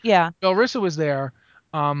 yes. Yeah, Belrissa was there,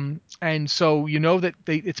 and so you know that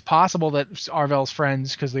it's possible that Arvel's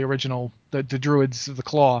friends, because the original the Druids of the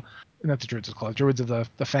Claw, not the Druids of the Claw, Druids of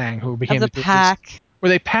the Fang, who of became the the Druids, pack. were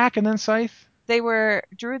they Pack and then Scythe? They were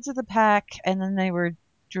Druids of the Pack, and then they were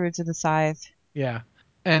Druids of the Scythe. Yeah,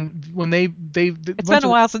 and when they It's went been a to the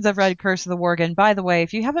while since I've read Curse of the Worgen. By the way,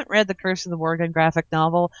 if you haven't read the Curse of the Worgen graphic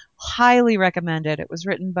novel, highly recommend it. It was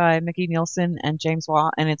written by Mickey Nielsen and James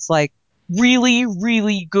Watt, and it's like really,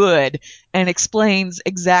 really good and explains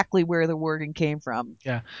exactly where the Worgen came from.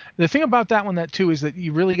 yeah, the thing about that one that too is that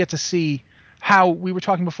you really get to see how we were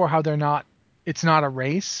talking before how it's not a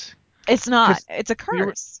race It's not. because It's a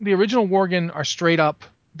curse. the original Worgen are straight up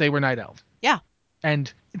they were night elves. Yeah.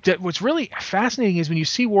 And what's really fascinating is when you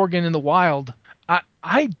see Worgen in the wild,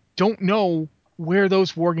 I don't know where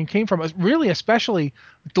those Worgen came from. Really, especially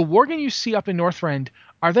the Worgen you see up in Northrend,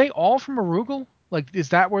 are they all from Arugel? Like, is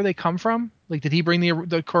that where they come from? Like, did he bring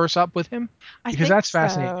the curse up with him? I Because think that's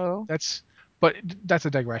fascinating. so. But that's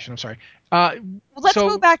a digression. I'm sorry. Uh, Well, let's go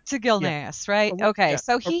so back to yeah, Gilneas, right? Okay, yeah,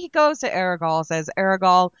 so he goes to Aragol, says,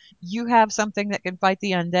 Aragol, you have something that can fight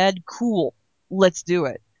the undead? Cool. Let's do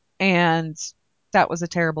it. And that was a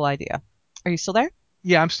terrible idea. Are you still there?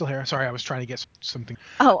 yeah. I'm still here. Sorry, I was trying to get something.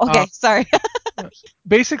 Oh, Uh, okay. Sorry.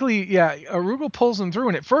 Basically, yeah, Arugel pulls them through,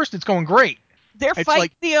 and at first it's going great. They're It's fighting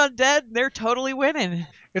like the undead. They're totally winning.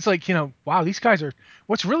 wow, these guys are.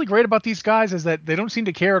 What's really great about these guys is that they don't seem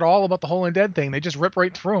to care at all about the whole undead thing. They just rip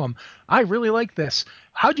right through them. I really like this.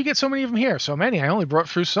 How'd you get so many of them here? So many. I only brought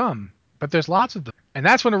through some, but there's lots of them. And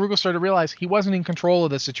that's when Arugel started to realize he wasn't in control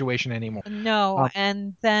of the situation anymore. No, Um,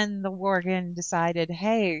 and then the Worgen decided,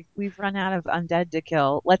 hey, we've run out of undead to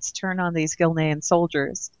kill. Let's turn on these Gilnean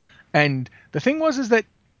soldiers. And the thing was is that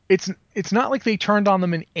it's not like they turned on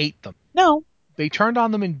them and ate them. No. They turned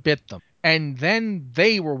on them and bit them. And then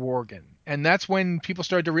they were Worgen. And that's when people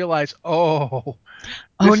started to realize, oh,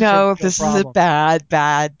 Oh this is a no, real this is a problem. bad,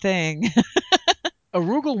 bad thing.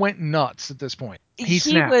 Arugel went nuts at this point. He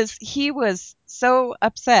he was snapped. he was so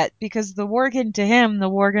upset because the Worgen to him, the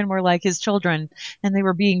Worgen were like his children, and they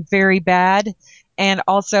were being very bad. And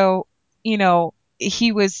also,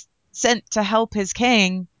 he was sent to help his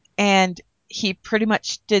king, and he pretty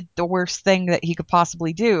much did the worst thing that he could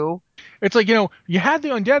possibly do, It's like, you had the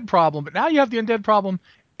undead problem, but now you have the undead problem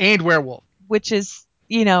and werewolf. which is,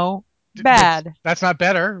 That's bad. that's not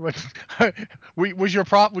better. Was your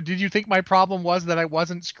problem? Did you think my problem was that I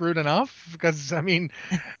wasn't screwed enough? Because I mean,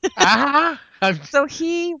 I'm, So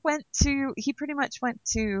he pretty much went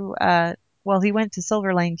to he went to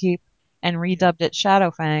Silverlane Keep and yeah, redubbed it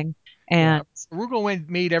Shadowfang. yeah. And Arugel went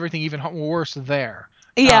made everything even worse there.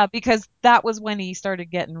 Uh, yeah, because that was when he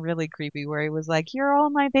started getting really creepy, where he was like, "You're all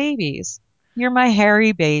my babies. You're my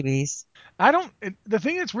hairy babies." I don't. The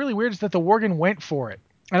thing that's really weird is that the Worgen went for it,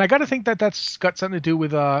 and I got to think that that's got something to do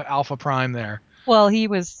with Alpha Prime there, Well, he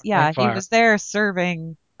Flankfire. was there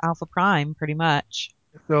serving Alpha Prime pretty much.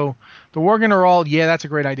 So the Worgen are all, yeah, that's a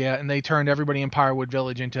great idea, and they turned everybody in Pyrewood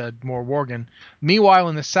Village into more Worgen. Meanwhile,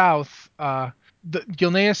 in the south, the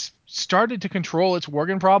Gilneas started to control its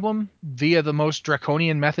Worgen problem via the most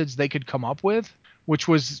draconian methods they could come up with, which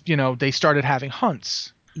was, they started having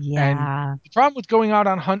hunts. And Yeah. the problem with going out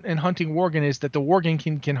on hunt and hunting Worgen is that the Worgen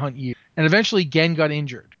can hunt you. And eventually Gen got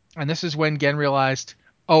injured. And this is when Gen realized,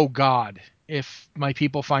 oh God, if my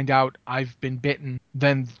people find out I've been bitten,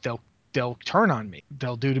 then they'll turn on me.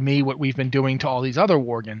 They'll do to me what we've been doing to all these other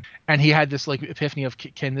Worgen. And he had this like epiphany of,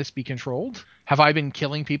 can this be controlled? Have I been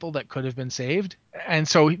killing people that could have been saved? And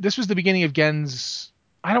so this was the beginning of Gen's,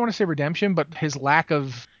 I don't want to say redemption, but his lack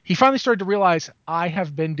of, he finally started to realize, I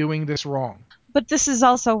have been doing this wrong. But this is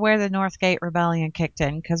also where the Northgate Rebellion kicked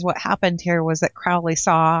in, because what happened here was that Crowley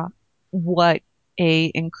saw what a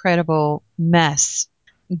incredible mess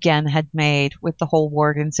Gen had made with the whole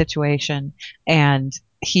Worgen situation, and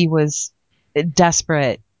he was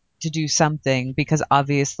desperate to do something because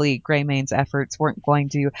obviously Greymane's efforts weren't going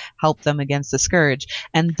to help them against the Scourge.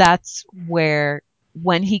 And that's where,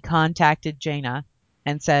 when he contacted Jaina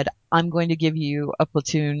and said, "I'm going to give you a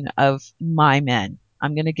platoon of my men.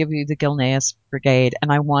 I'm going to give you the Gilneas Brigade,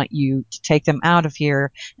 and I want you to take them out of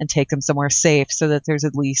here and take them somewhere safe so that there's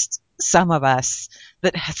at least some of us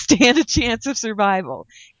that stand a chance of survival."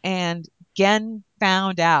 And Gen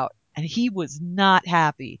found out, and he was not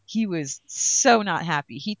happy. He was so not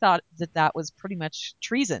happy. He thought that that was pretty much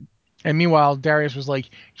treason. And meanwhile, Darius was like,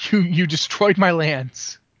 "You destroyed my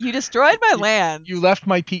lands. You destroyed my You, you lands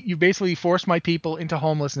left you basically forced my people into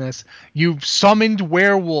homelessness. You've summoned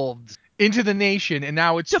werewolves into the nation, and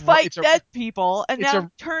now to fight dead people, and it's now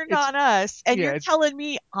a turned it's on us. And yeah you're it's telling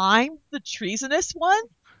me I'm the treasonous one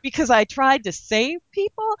because I tried to save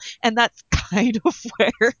people? And that's kind of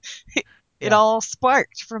where it yeah. all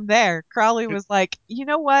sparked from there. Crowley was like, you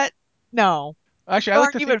know what? No, Actually, I you like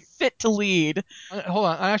aren't to even think. fit to lead. Hold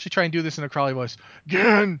on, I actually try and do this in a Crowley voice.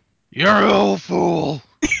 Gen, you're a little fool.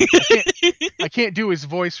 I can't I can't do his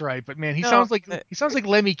voice right, but man, he No, sounds like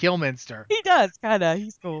Lemmy Kilminster. he does kind of.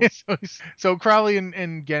 He's cool. So Crowley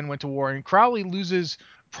and Gen went to war, and Crowley loses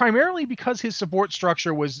primarily because his support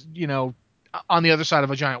structure was, on the other side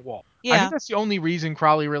of a giant wall. I think Yeah. that's the only reason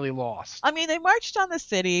Crowley really lost. I mean, they marched on the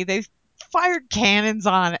city. They fired cannons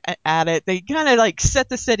on at it. They kind of like set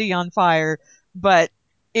the city on fire, but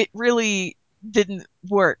it really didn't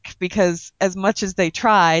work because as much as they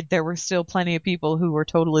tried, there were still plenty of people who were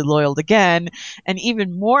totally loyal to Gen, and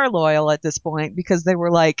even more loyal at this point because they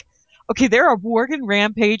were like, okay, there are Worgen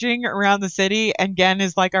rampaging around the city, and Gen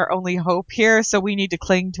is like our only hope here, so we need to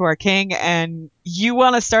cling to our king. And you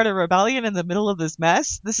want to start a rebellion in the middle of this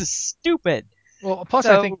mess? This is stupid. Well, plus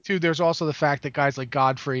I think So too, there's also the fact that guys like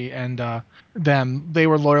Godfrey and they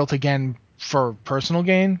were loyal to Gen for personal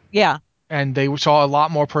gain, yeah. and they saw a lot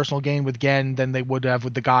more personal gain with Gen than they would have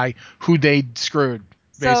with the guy who they screwed,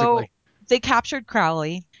 So basically. they captured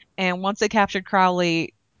Crowley, and once they captured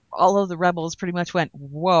Crowley, all of the rebels pretty much went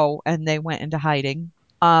whoa, and they went into hiding.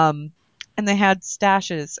 Um, and they had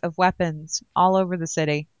stashes of weapons all over the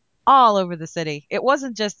city, all over the city. It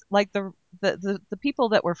wasn't just like the people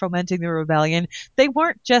that were fomenting the rebellion. They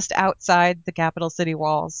weren't just outside the capital city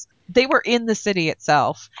walls. They were in the city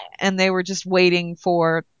itself, and they were just waiting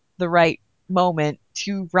for the right moment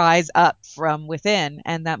to rise up from within,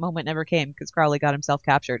 and that moment never came because Crowley got himself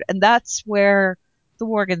captured. And that's where the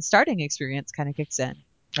Worgen starting experience kind of kicks in.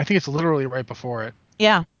 I think it's literally right before it.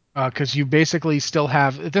 Yeah. because you basically still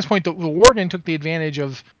have at this point the Worgen took the advantage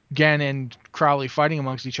of Gen and Crowley fighting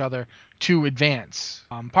amongst each other to advance.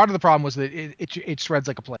 Part of the problem was that it spreads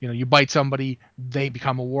like a plague. You bite somebody, they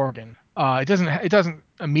become a Worgen. It doesn't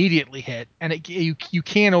immediately hit, and you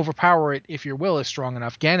can overpower it if your will is strong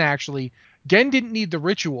enough. Gen didn't need the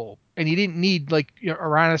ritual, and he didn't need like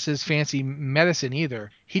Uranus's fancy medicine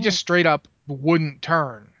either. He Mm. just straight up wouldn't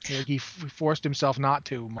turn. Like he forced himself not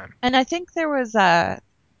to. And I think there was a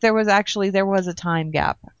time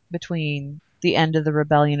gap between the end of the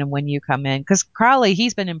rebellion and when you come in, because Crowley,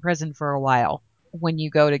 he's been in prison for a while. When you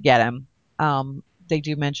go to get him, they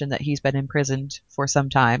do mention that he's been imprisoned for some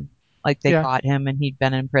time. Like they Yeah. caught him and he'd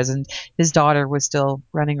been imprisoned. His daughter was still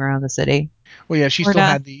running around the city. Well, yeah, Lorna,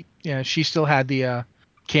 she still had the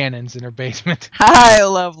cannons in her basement. I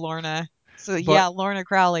love Lorna. So But yeah, Lorna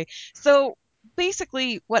Crowley. So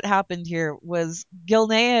basically, what happened here was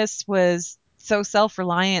Gilneas was so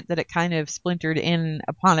self-reliant that it kind of splintered in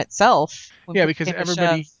upon itself when yeah, push because came to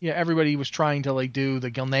shove. everybody was trying to like do the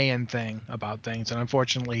Gilnean thing about things, and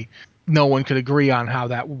unfortunately, no one could agree on how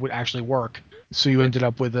that would actually work. So you ended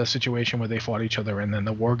up with a situation where they fought each other, and then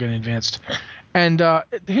the Worgen advanced. And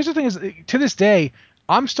here's the thing: is to this day,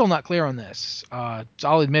 I'm still not clear on this. So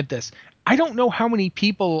I'll admit this. I don't know how many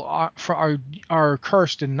people are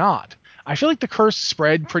cursed and not. I feel like the curse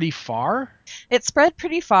spread pretty far. It spread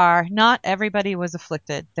pretty far. Not everybody was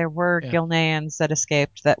afflicted. There were Yeah. Gilneans that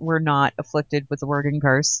escaped that were not afflicted with the Worgen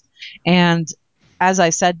curse. And as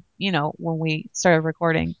I said, when we started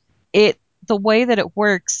recording, it the way that it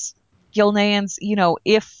works, Gilneans,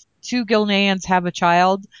 if two Gilneans have a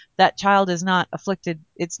child, that child is not afflicted.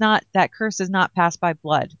 It's not that curse is not passed by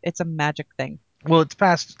blood. It's a magic thing. Well, it's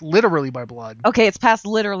passed literally by blood. Okay, it's passed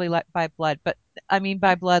literally by blood, but I mean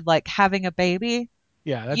by blood like having a baby.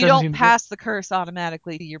 Yeah, that You doesn't don't seem to. pass the curse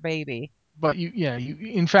automatically to your baby. But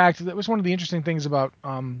in fact, that was one of the interesting things about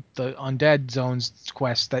the Undead Zones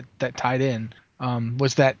quest that tied in,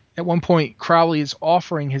 was that at one point Crowley is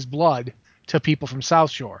offering his blood to people from South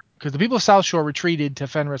Shore because the people of South Shore retreated to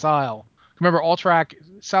Fenris Isle. Remember, Alterac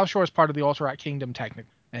South Shore is part of the Alterac Kingdom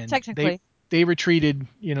technically, and Technically. they retreated.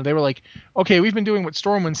 They were like, okay, we've been doing what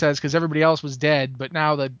Stormwind says because everybody else was dead, but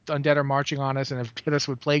now the undead are marching on us and have hit us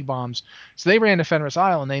with plague bombs. So they ran to Fenris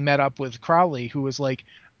Isle and they met up with Crowley, who was like,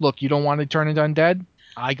 look, you don't want to turn into undead?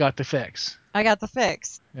 I got the fix. I got the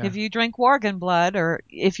fix. Yeah. If you drink Worgen blood, or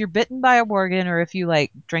if you're bitten by a Worgen, or if you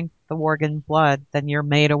like drink the Worgen blood, then you're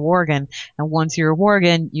made a Worgen. And once you're a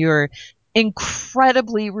Worgen, you're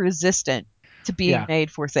incredibly resistant to being Yeah.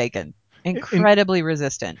 made Forsaken. And Incredibly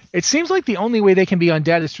resistant. it seems like the only way they can be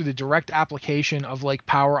undead is through the direct application of like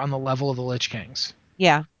power on the level of the Lich Kings.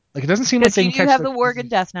 Yeah, Like it doesn't seem like because they you can do catch have the the Worgen disease.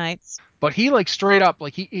 Death Knights. But he like straight up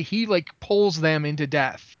like he like pulls them into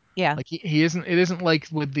death. Yeah, Like he isn't it isn't like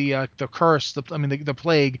with the curse, the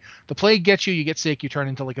plague. The plague gets you, you get sick, you turn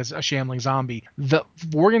into like a shambling zombie. The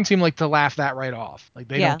Worgen seem like to laugh that right off. Like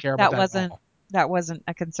they don't yeah, care about that that at wasn't all. that wasn't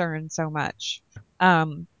a concern so much.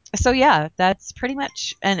 Um, so yeah, that's pretty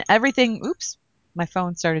much and everything. Oops, my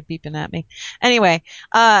phone started beeping at me. Anyway,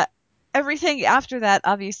 uh, everything after that,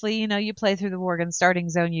 obviously, you play through the Worgen starting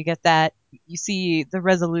zone, you get that. You see the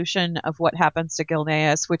resolution of what happens to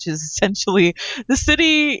Gilneas, which is essentially the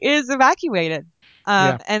city is evacuated.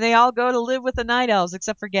 Yeah. And they all go to live with the Night Elves,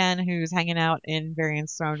 except for Gen, who's hanging out in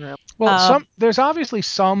Varian's throne room. Well, Um, there's obviously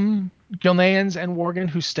some Gilneans and Worgen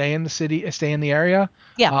who stay in the city, stay in the area.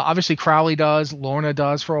 yeah, Obviously, Crowley does, Lorna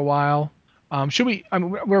does for a while. Should we? I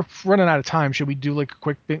mean, we're running out of time. Should we do like a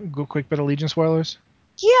quick bit of Legion spoilers?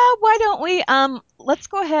 Yeah, why don't we? Let's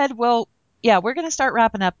go ahead. Well, yeah, we're going to start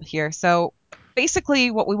wrapping up here. So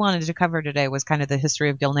basically, what we wanted to cover today was kind of the history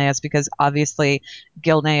of Gilneas, because obviously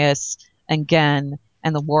Gilneas and Gen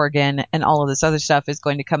and the Worgen and all of this other stuff is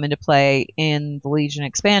going to come into play in the Legion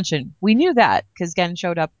expansion. We knew that because Gen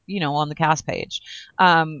showed up, on the cast page.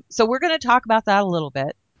 So we're going to talk about that a little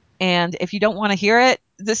bit. And if you don't want to hear it,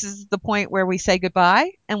 this is the point where we say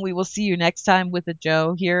goodbye, and we will see you next time with a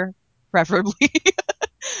Joe here, preferably.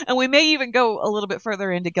 And we may even go a little bit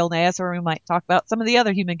further into Gilneas, or we might talk about some of the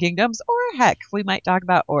other human kingdoms, or heck, we might talk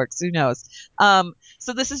about orcs. Who knows?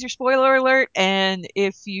 So this is your spoiler alert, and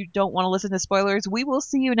if you don't want to listen to spoilers, we will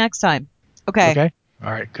see you next time. Okay. Okay.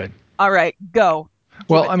 All right. Good. All right. Go. Give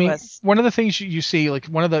Well, it I to mean, us. one of the things you see, like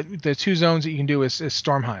one of the two zones that you can do is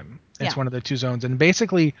Stormheim. It's Yeah. one of the two zones, and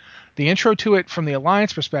basically, the intro to it from the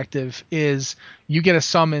Alliance perspective is you get a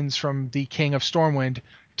summons from the King of Stormwind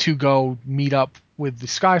to go meet up with the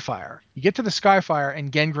Skyfire. You get to the Skyfire,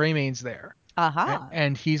 and Gen Greymane's there, Aha.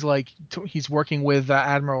 and he's like he's working with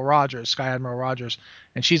Admiral Rogers, Sky Admiral Rogers,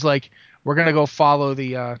 and she's like, we're gonna go follow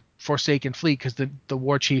the Forsaken fleet because the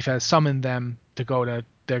war chief has summoned them to go to.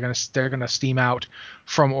 They're gonna steam out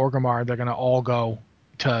from Orgrimmar. They're gonna all go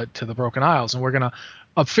to the Broken Isles, and we're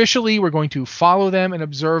going to follow them and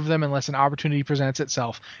observe them unless an opportunity presents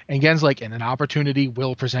itself. And Gen's like, and an opportunity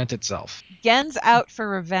will present itself. Gen's out for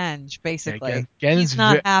revenge, Yeah, basically. Gen's He's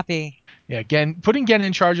not happy. yeah, putting Gen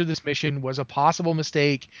in charge of this mission was a possible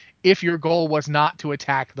mistake if your goal was not to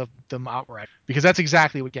attack them outright, because that's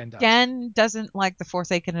exactly what Gen does. Gen doesn't like the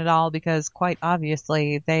Forsaken at all because, quite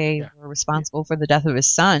obviously, they Yeah, were responsible for the death of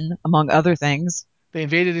his son, among other things. they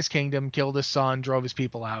invaded his kingdom, killed his son, drove his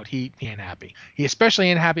people out. He ain't happy. He especially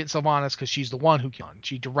ain't happy at Sylvanas because she's the one who killed him.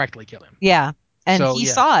 She directly killed him. Yeah, and So he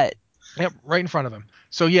yeah, saw it. yep, right in front of him.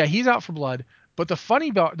 So yeah, he's out for blood. But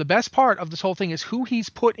the best part of this whole thing is who he's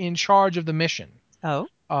put in charge of the mission. Oh.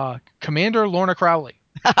 Commander Lorna Crowley.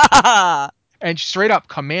 And straight up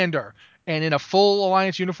commander, and in a full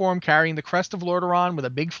alliance uniform carrying the crest of Lordaeron with a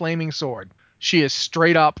big flaming sword. She is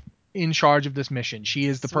straight up in charge of this mission. She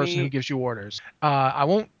is the person who Sweet. gives you orders. I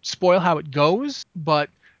won't spoil how it goes, but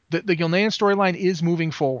the Gilnean storyline is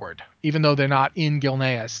moving forward, even though they're not in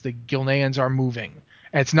Gilneas. The Gilneans are moving.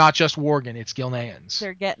 And it's not just Worgen, it's Gilneans.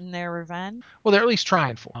 They're getting their revenge. Well, they're at least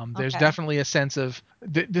trying for. There's Okay. definitely a sense of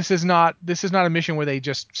this is not a mission where they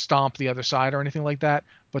just stomp the other side or anything like that,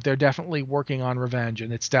 but they're definitely working on revenge,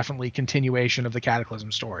 and it's definitely continuation of the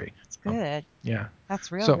Cataclysm story. That's good. Yeah.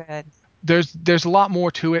 That's real So good. there's a lot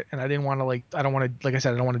more to it, and I didn't want to I don't want to like I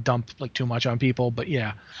said I don't want to dump like too much on people, but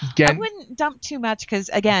yeah, I again, wouldn't dump too much because,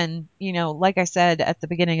 again, like I said at the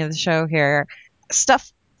beginning of the show here,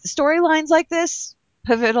 stuff, storylines like this,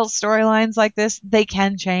 pivotal storylines like this, they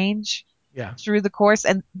can change yeah, through the course.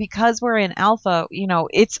 And because we're in alpha,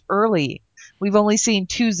 it's early. We've only seen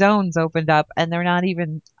 2 zones opened up, and they're not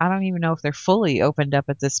even, I don't even know if they're fully opened up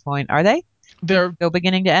at this point. Are they? they're Go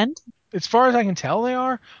beginning to end? as far as I can tell they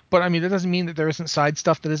are, but I mean that doesn't mean that there isn't side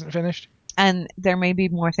stuff that isn't finished. And there may be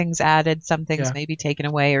more things added, some things Yeah, may be taken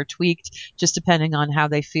away or tweaked, just depending on how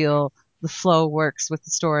they feel the flow works with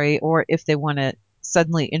the story, or if they want to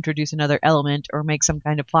suddenly introduce another element or make some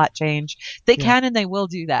kind of plot change. They yeah. can and they will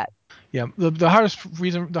do that. Yeah, the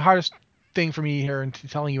hardest thing for me here and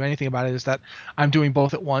telling you anything about it is that I'm doing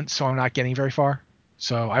both at once, so I'm not getting very far.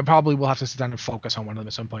 So I probably will have to sit down and focus on one of them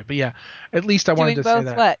at some point. But yeah, at least I wanted Doing to say both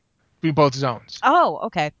that what? do both zones. Oh,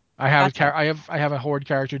 okay. I have Gotcha. I have a horde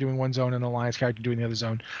character doing one zone and an alliance character doing the other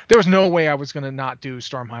zone. There was no way I was gonna not do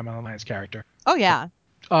Stormheim on alliance character. Oh, yeah.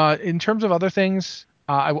 In terms of other things,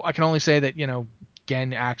 I can only say that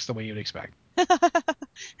Gen acts the way you'd expect.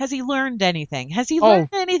 Has he learned anything? Has he learned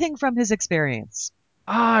Oh, anything from his experience?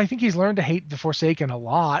 I think he's learned to hate the Forsaken a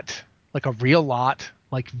lot, like a real lot,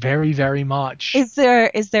 like very, very much. Is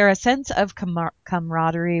there a sense of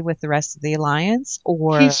camaraderie with the rest of the alliance, He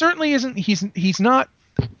or certainly isn't. He's not.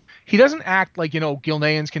 He doesn't act like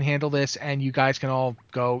Gilneans can handle this, and you guys can all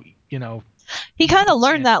go. he kind of Eat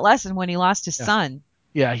learned sand. that lesson when he lost his Yeah, son?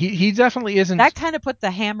 yeah. He definitely That isn't. kind of put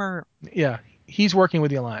the hammer. Yeah, he's working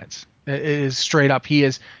with the alliance. It is straight up. He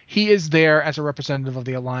is there as a representative of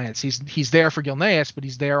the alliance. He's there for Gilneas, but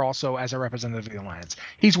he's there also as a representative of the alliance.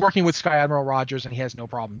 He's working with Sky Admiral Rogers, and he has no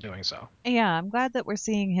problem doing so. Yeah, I'm glad that we're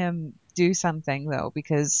seeing him do something though,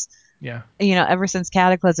 because Yeah, ever since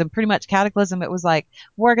Cataclysm, pretty much Cataclysm, it was like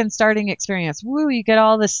Morgan starting experience. Woo, you get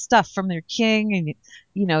all this stuff from their king, and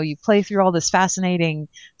you play through all this fascinating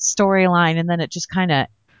storyline, and then it just kind of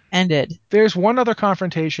ended. there's one other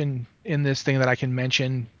confrontation in this thing that I can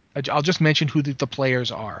mention. I'll just mention who the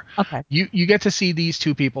players are. Okay. You get to see these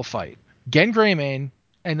two people fight: Gen Greymane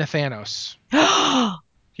and Nathanos.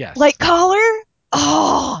 Yes, Like collar?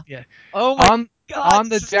 Oh, yeah, oh my on God, on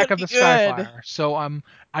the this is gonna deck of be the good. Skyfire. So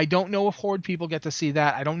I don't know if Horde people get to see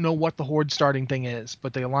that. I don't know what the Horde starting thing is,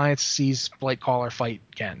 but the Alliance sees Blightcaller fight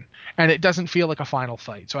again, and it doesn't feel like a final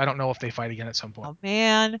fight. So I don't know if they fight again at some point. Oh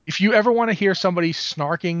man, If you ever want to hear somebody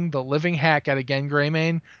snarking the living heck out of Gen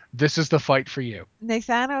Greymane, this is the fight for you.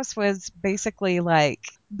 Nathanos was basically like,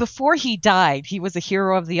 before he died, he was a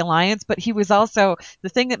hero of the Alliance, but he was also, the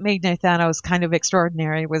thing that made Nathanos kind of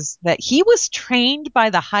extraordinary was that he was trained by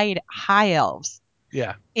the high elves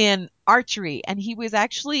Yeah, in archery, and he was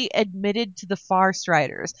actually admitted to the Far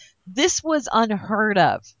Striders. This was unheard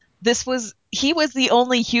of. He was the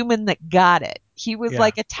only human that got it. He was yeah,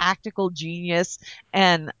 like a tactical genius,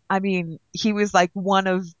 and I mean, he was like one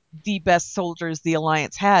of the best soldiers the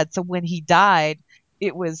Alliance had. So when he died,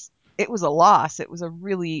 it was it was a loss. It was a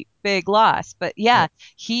really big loss. But yeah.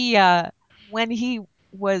 yeah, he when he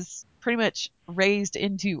was pretty much raised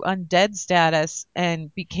into undead status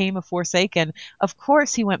and became a Forsaken, of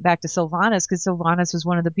course he went back to Sylvanas because Sylvanas was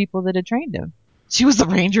one of the people that had trained him. she was the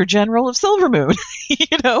Ranger General of Silvermoon,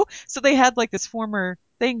 you know? So they had like this former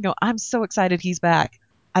thing go, I'm so excited he's back.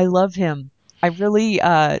 I love him. I really,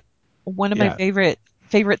 one of my Yeah.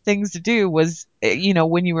 favorite things to do was,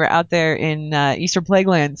 when you were out there in Eastern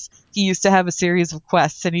Plaguelands, he used to have a series of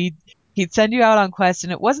quests, and he'd send you out on quests,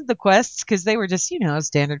 and it wasn't the quests because they were just,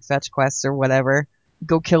 standard fetch quests or whatever.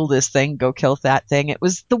 Go kill this thing, go kill that thing. It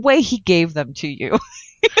was the way he gave them to you.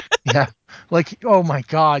 Yeah. Like, oh my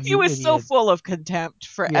God, He you was so idiot. full of contempt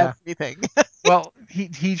for Yeah. everything. Well,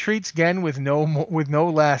 he treats Gen with with no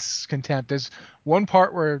less contempt. There's one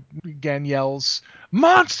part where Gen yells,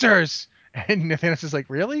 "Monsters!" And Nathanos is like,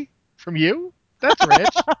 "Really? From you? That's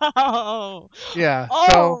rich." Oh, Yeah.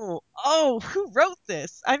 So who wrote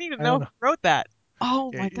this? I need to I know don't who know. wrote that.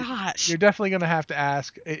 Oh Yeah, my gosh. you're definitely gonna have to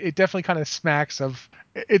ask. It definitely kind of smacks of.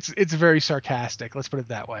 It's very sarcastic. Let's put it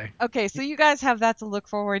that way. Okay, so you guys have that to look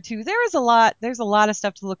forward to. There's a lot of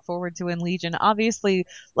stuff to look forward to in Legion. Obviously,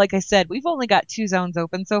 like I said, we've only got 2 zones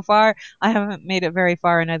open so far. I haven't made it very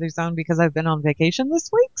far in either zone because I've been on vacation this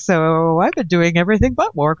week, so I've been doing everything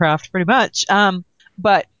but Warcraft pretty much.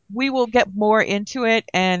 But we will get more into it,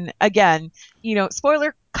 and again,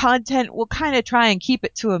 spoiler content, we'll kind of try and keep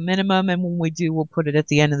it to a minimum, and when we do, we'll put it at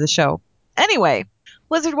the end of the show. Anyway,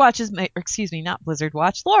 Blizzard Watch is excuse me, not Blizzard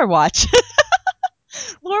Watch, Lore Watch.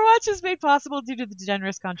 Lore Watch is made possible due to the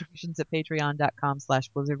generous contributions at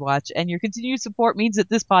patreon.com/blizzardwatch, and your continued support means that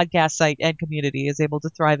this podcast site and community is able to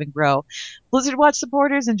thrive and grow. Blizzard Watch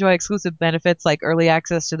supporters enjoy exclusive benefits like early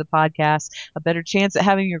access to the podcast, a better chance at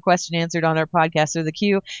having your question answered on our podcast or the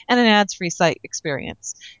queue, and an ads-free site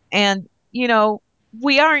experience. And,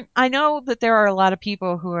 I know that there are a lot of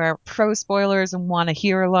people who are pro spoilers and want to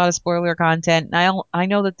hear a lot of spoiler content. And I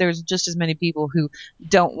know that there's just as many people who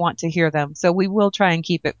don't want to hear them. So we will try and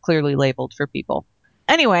keep it clearly labeled for people.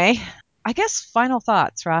 Anyway, I guess final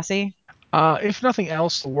thoughts, Rossi. If nothing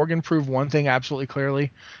else, the Worgen proved one thing absolutely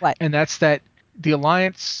clearly, What? and that's that the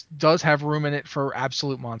Alliance does have room in it for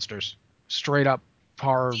absolute monsters, straight up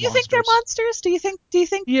horror Do you think they're monsters. monsters? Do you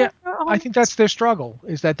think Yeah, they're I all think that's their struggle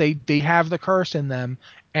is that they have the curse in them,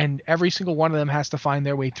 and every single one of them has to find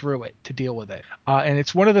their way through it to deal with it. And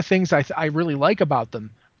it's one of the things I really like about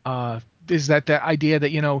them. Is that the idea that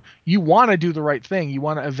you want to do the right thing, you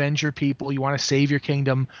want to avenge your people, you want to save your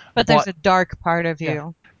kingdom, but there's but a dark part of yeah,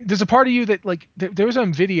 you. there's a part of you that like there was a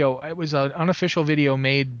video. It was an unofficial video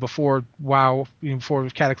made before WoW, before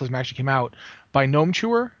Cataclysm actually came out by Gnome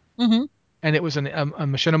Chewer, Mhm. and it was a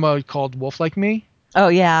machinima called Wolf Like Me, Oh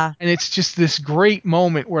yeah. and it's just this great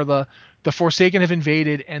moment where the Forsaken have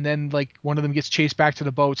invaded, and then like one of them gets chased back to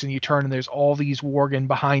the boats, and you turn and there's all these Worgen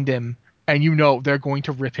behind him, and they're going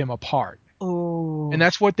to rip him apart. And Oh.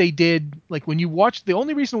 that's what they did. Like when you watch, the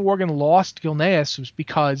only reason Worgen lost Gilneas was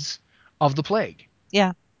because of the plague.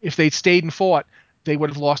 Yeah. If they'd stayed and fought, they would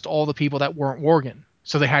have lost all the people that weren't Worgen.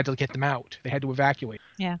 So they had to get them out. They had to evacuate.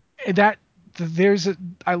 Yeah. And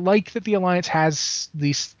I like that the Alliance has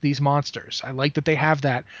these monsters. I like that they have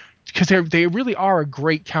that because they really are a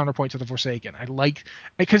great counterpoint to the Forsaken. I like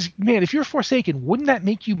because man, if you're Forsaken, wouldn't that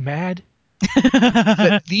make you mad?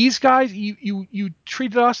 That these guys you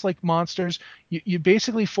treated us like monsters. You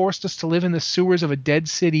basically forced us to live in the sewers of a dead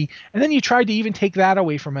city, and then you tried to even take that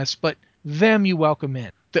away from us, but them you welcome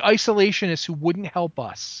in. The isolationists who wouldn't help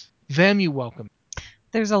us, them you welcome.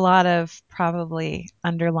 There's a lot of probably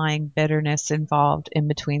underlying bitterness involved in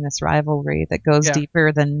between this rivalry that goes Yeah.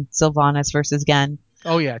 deeper than Sylvanas versus Gen.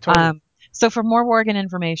 Oh yeah, totally. Um, so for more Worgen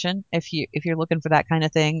information, if you're looking for that kind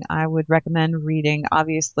of thing, I would recommend reading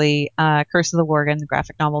obviously Curse of the Worgen, the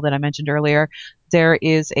graphic novel that I mentioned earlier. There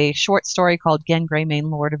is a short story called Gen Greymane,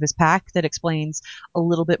 Lord of his Pack, that explains a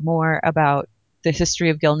little bit more about the history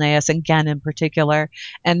of Gilneas and Gen in particular.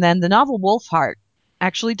 And then the novel Wolfheart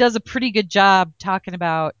actually does a pretty good job talking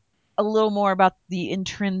about a little more about the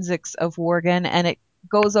intrinsics of Worgen, and it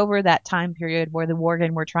goes over that time period where the Worgen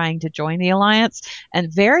were trying to join the Alliance,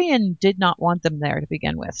 and Varian did not want them there to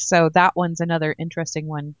begin with. So that one's another interesting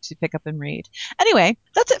one to pick up and read. Anyway,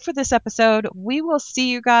 that's it for this episode. We will see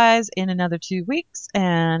you guys in another 2 weeks,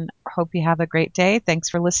 and hope you have a great day. Thanks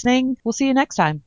for listening. We'll see you next time.